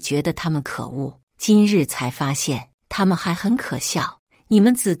前只觉得他们可恶，今日才发现他们还很可笑。你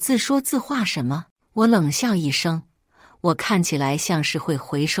们自说自话什么？我冷笑一声，我看起来像是会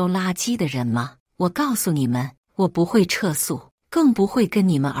回收垃圾的人吗？我告诉你们，我不会撤诉，更不会跟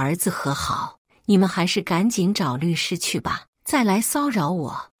你们儿子和好。你们还是赶紧找律师去吧，再来骚扰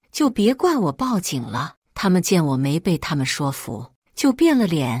我，就别怪我报警了。他们见我没被他们说服，就变了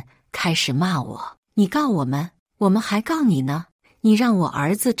脸，开始骂我。你告我们，我们还告你呢。你让我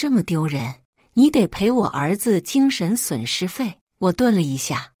儿子这么丢人，你得赔我儿子精神损失费。我顿了一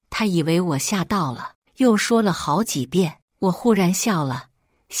下，他以为我吓到了，又说了好几遍。我忽然笑了，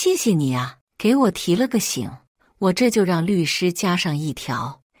谢谢你啊，给我提了个醒。我这就让律师加上一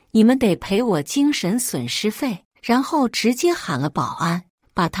条，你们得赔我精神损失费，然后直接喊了保安，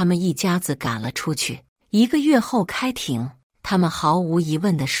把他们一家子赶了出去。1个月后开庭，他们毫无疑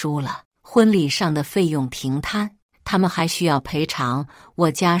问地输了，婚礼上的费用平摊，他们还需要赔偿我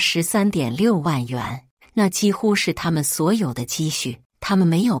家13.6万元，那几乎是他们所有的积蓄，他们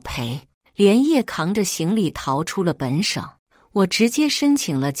没有赔，连夜扛着行李逃出了本省。我直接申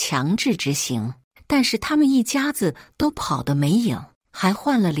请了强制执行，但是他们一家子都跑得没影，还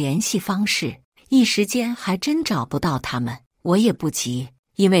换了联系方式，一时间还真找不到他们。我也不急，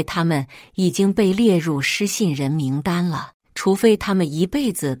因为他们已经被列入失信人名单了，除非他们一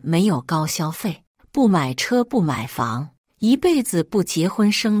辈子没有高消费，不买车不买房，一辈子不结婚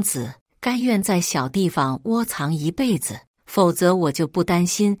生子，甘愿在小地方窝藏一辈子，否则我就不担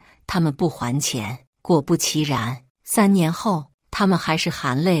心他们不还钱。果不其然，3年后，他们还是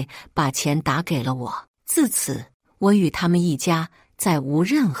含泪把钱打给了我。自此，我与他们一家再无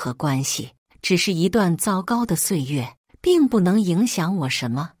任何关系，只是一段糟糕的岁月，并不能影响我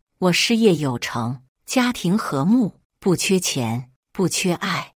什么。我事业有成，家庭和睦，不缺钱，不缺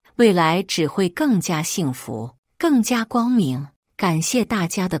爱，未来只会更加幸福，更加光明。感谢大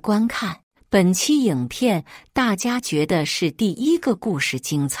家的观看。本期影片大家觉得是第1个故事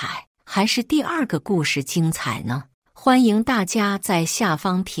精彩，还是第2个故事精彩呢？欢迎大家在下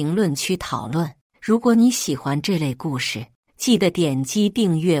方评论区讨论。如果你喜欢这类故事，记得点击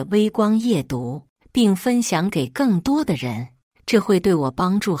订阅微光夜读，并分享给更多的人，这会对我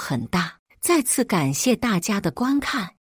帮助很大。再次感谢大家的观看。